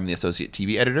IndieWire.com, where I'm the associate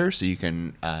TV editor, so you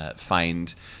can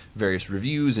find various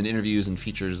reviews and interviews and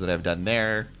features that I've done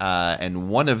there. And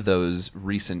one of those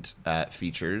recent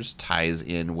features ties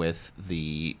in with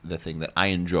the thing that I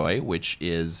enjoy, which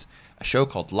is a show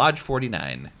called Lodge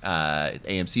 49.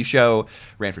 AMC show,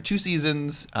 ran for 2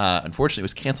 seasons. Unfortunately, it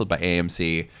was canceled by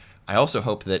AMC. I also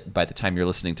hope that by the time you're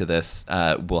listening to this,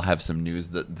 we'll have some news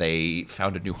that they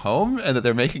found a new home and that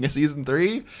they're making a season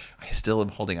 3. I still am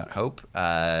holding out hope.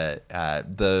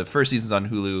 The first season's on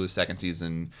Hulu. Second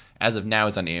season, as of now,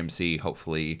 is on AMC.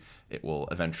 Hopefully, it will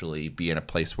eventually be in a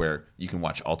place where you can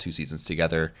watch all 2 seasons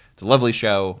together. It's a lovely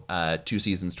show. 2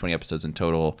 seasons, 20 episodes in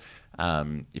total.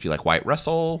 If you like Wyatt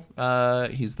Russell,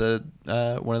 he's the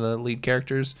one of the lead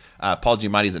characters. Paul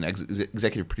Giamatti is an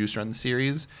executive producer on the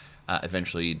series.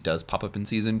 Eventually does pop up in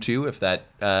season 2 if that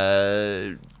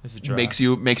makes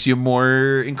you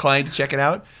more inclined to check it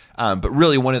out. But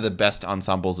really one of the best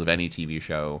ensembles of any TV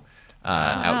show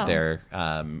out there,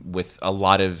 with a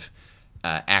lot of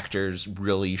actors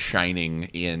really shining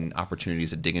in opportunities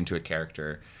to dig into a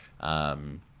character.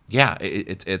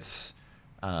 It's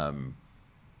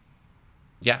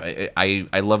yeah,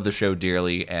 I love the show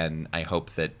dearly, and I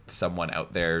hope that someone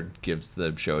out there gives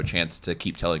the show a chance to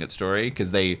keep telling its story,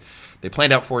 because they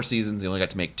planned out 4 seasons. They only got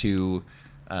to make 2.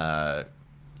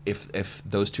 If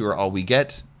those 2 are all we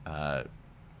get,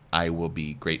 I will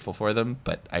be grateful for them,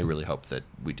 but I really hope that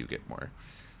we do get more.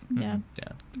 Yeah.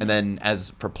 Yeah. And then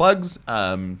as for plugs,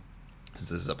 since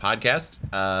this is a podcast,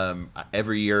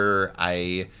 every year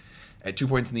at 2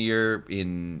 points in the year,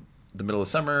 in the middle of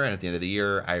summer and at the end of the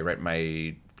year, I write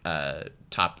my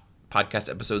top podcast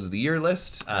episodes of the year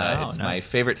list. It's my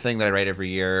nice. favorite thing that I write every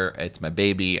year. It's my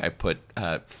baby. I put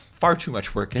far too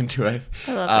much work into it.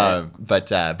 I love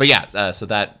it. But yeah, so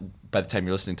that by the time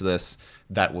you're listening to this,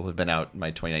 that will have been out. My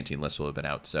 2019 list will have been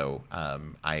out. So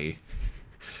I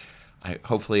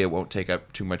hopefully it won't take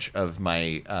up too much of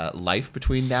my life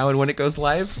between now and when it goes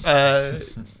live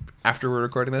after we're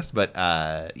recording this. But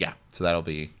yeah, so that'll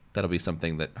be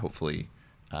something that hopefully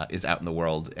is out in the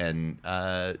world and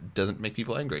doesn't make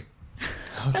people angry.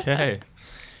 Okay.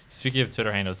 Speaking of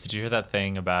Twitter handles, did you hear that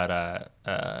thing about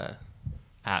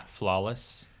at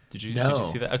Flawless? Did you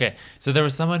see that? Okay, so there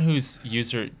was someone whose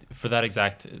user for that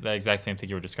exact same thing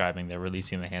you were describing. They're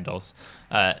releasing the handles.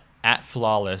 At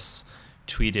Flawless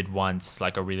tweeted once,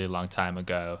 like a really long time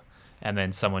ago, and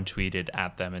then someone tweeted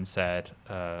at them and said,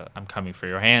 "I'm coming for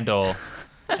your handle,"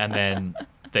 and then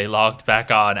they logged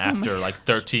back on after like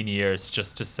 13 years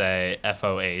just to say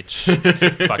FOH,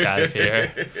 fuck out of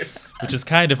here, which is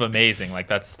kind of amazing. Like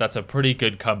that's a pretty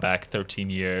good comeback. 13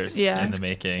 years in the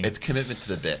making. It's commitment to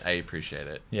the bit. I appreciate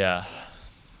it. Yeah.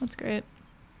 That's great.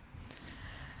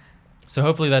 So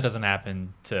hopefully that doesn't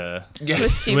happen to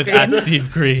With Steve with Green. at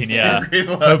Steve Green. Yeah. Green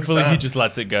logs Hopefully he up. just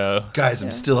lets it go. Guys,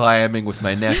 I'm still IMing with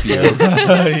my nephew.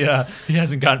 Yeah. He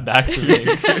hasn't gotten back to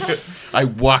me. I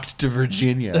walked to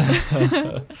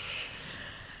Virginia.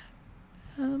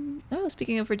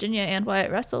 Speaking of Virginia and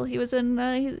Wyatt Russell, he was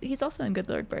in. He's also in Good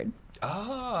Lord Bird.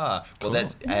 Well, Cool.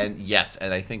 that's and yes,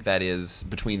 and I think that is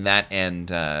between that and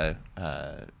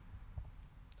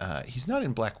he's not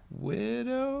in Black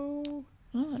Widow.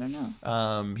 Oh, I don't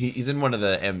know. He's in one of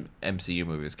the MCU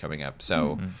movies coming up,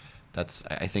 so that's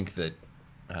I think that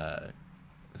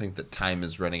time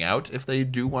is running out if they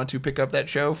do want to pick up that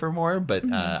show for more. But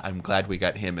I'm glad we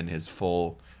got him in his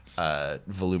full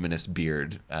voluminous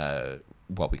beard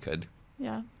while we could.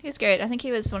 Yeah, he's great. I think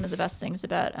he was one of the best things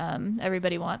about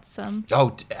Everybody Wants Some.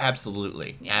 Oh,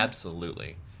 absolutely, Yeah.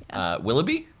 absolutely.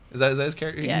 Willoughby, is that his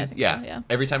character? Yeah, I think so, yeah.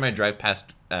 Every time I drive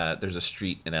past, there's a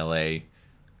street in LA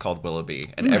called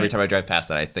Willoughby, and every time I drive past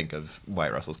that, I think of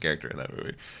Wyatt Russell's character in that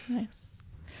movie. Nice.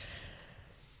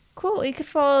 Cool. You could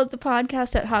follow the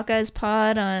podcast at Hawkeyes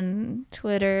Pod on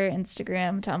Twitter,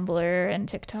 Instagram, Tumblr, and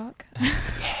TikTok.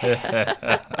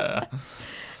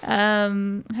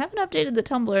 Haven't updated the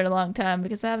Tumblr in a long time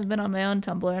because I haven't been on my own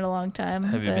Tumblr in a long time.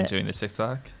 Have you been but doing the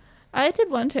TikTok? I did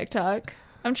one TikTok.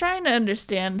 I'm trying to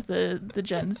understand the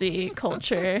Gen Z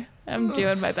culture. I'm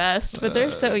doing my best, but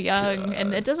they're so young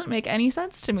and it doesn't make any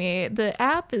sense to me. The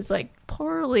app is like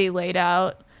poorly laid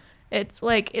out. It's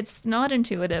like it's not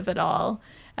intuitive at all.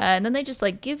 And then they just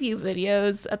like give you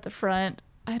videos at the front.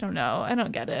 I don't know. I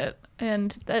don't get it.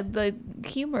 And the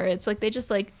humor, it's like they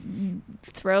just like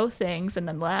throw things and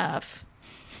then laugh.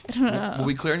 I don't know. Well,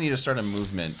 we clearly need to start a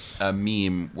movement, a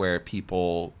meme where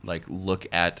people like look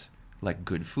at like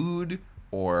good food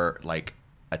or like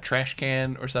a trash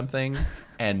can or something,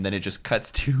 and then it just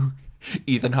cuts to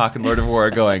Ethan Hawke and Lord of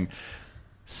War going,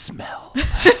 smells.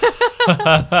 You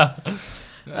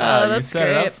that's set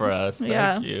it up great. for us.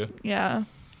 Yeah. Thank you. Yeah.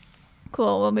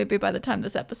 Cool. Well, maybe by the time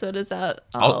this episode is out,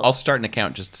 I'll start an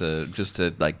account just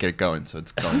to like get it going, so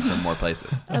it's going from more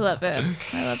places. I love it.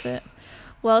 I love it.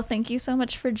 Well, thank you so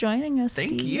much for joining us. Thank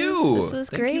Steve. you. This was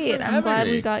Thank you great. for I'm having glad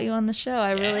me. we got you on the show.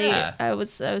 I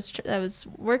was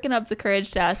working up the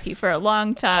courage to ask you for a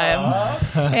long time,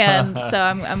 and so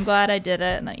I'm glad I did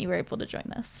it and that you were able to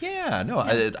join us. Yeah, no,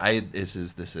 this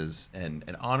is an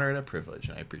honor and a privilege,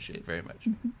 and I appreciate it very much.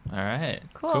 All right.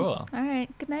 Cool. Cool. All right.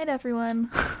 Good night, everyone.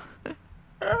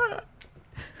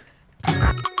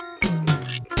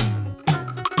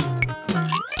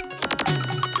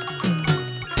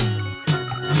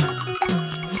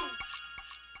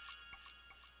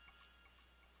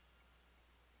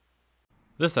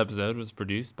 This episode was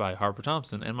produced by Harper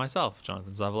Thompson and myself,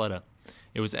 Jonathan Zavaleta.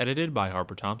 It was edited by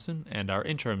Harper Thompson, and our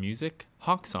intro music,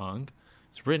 Hawk Song,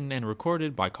 is written and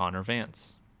recorded by Connor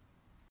Vance.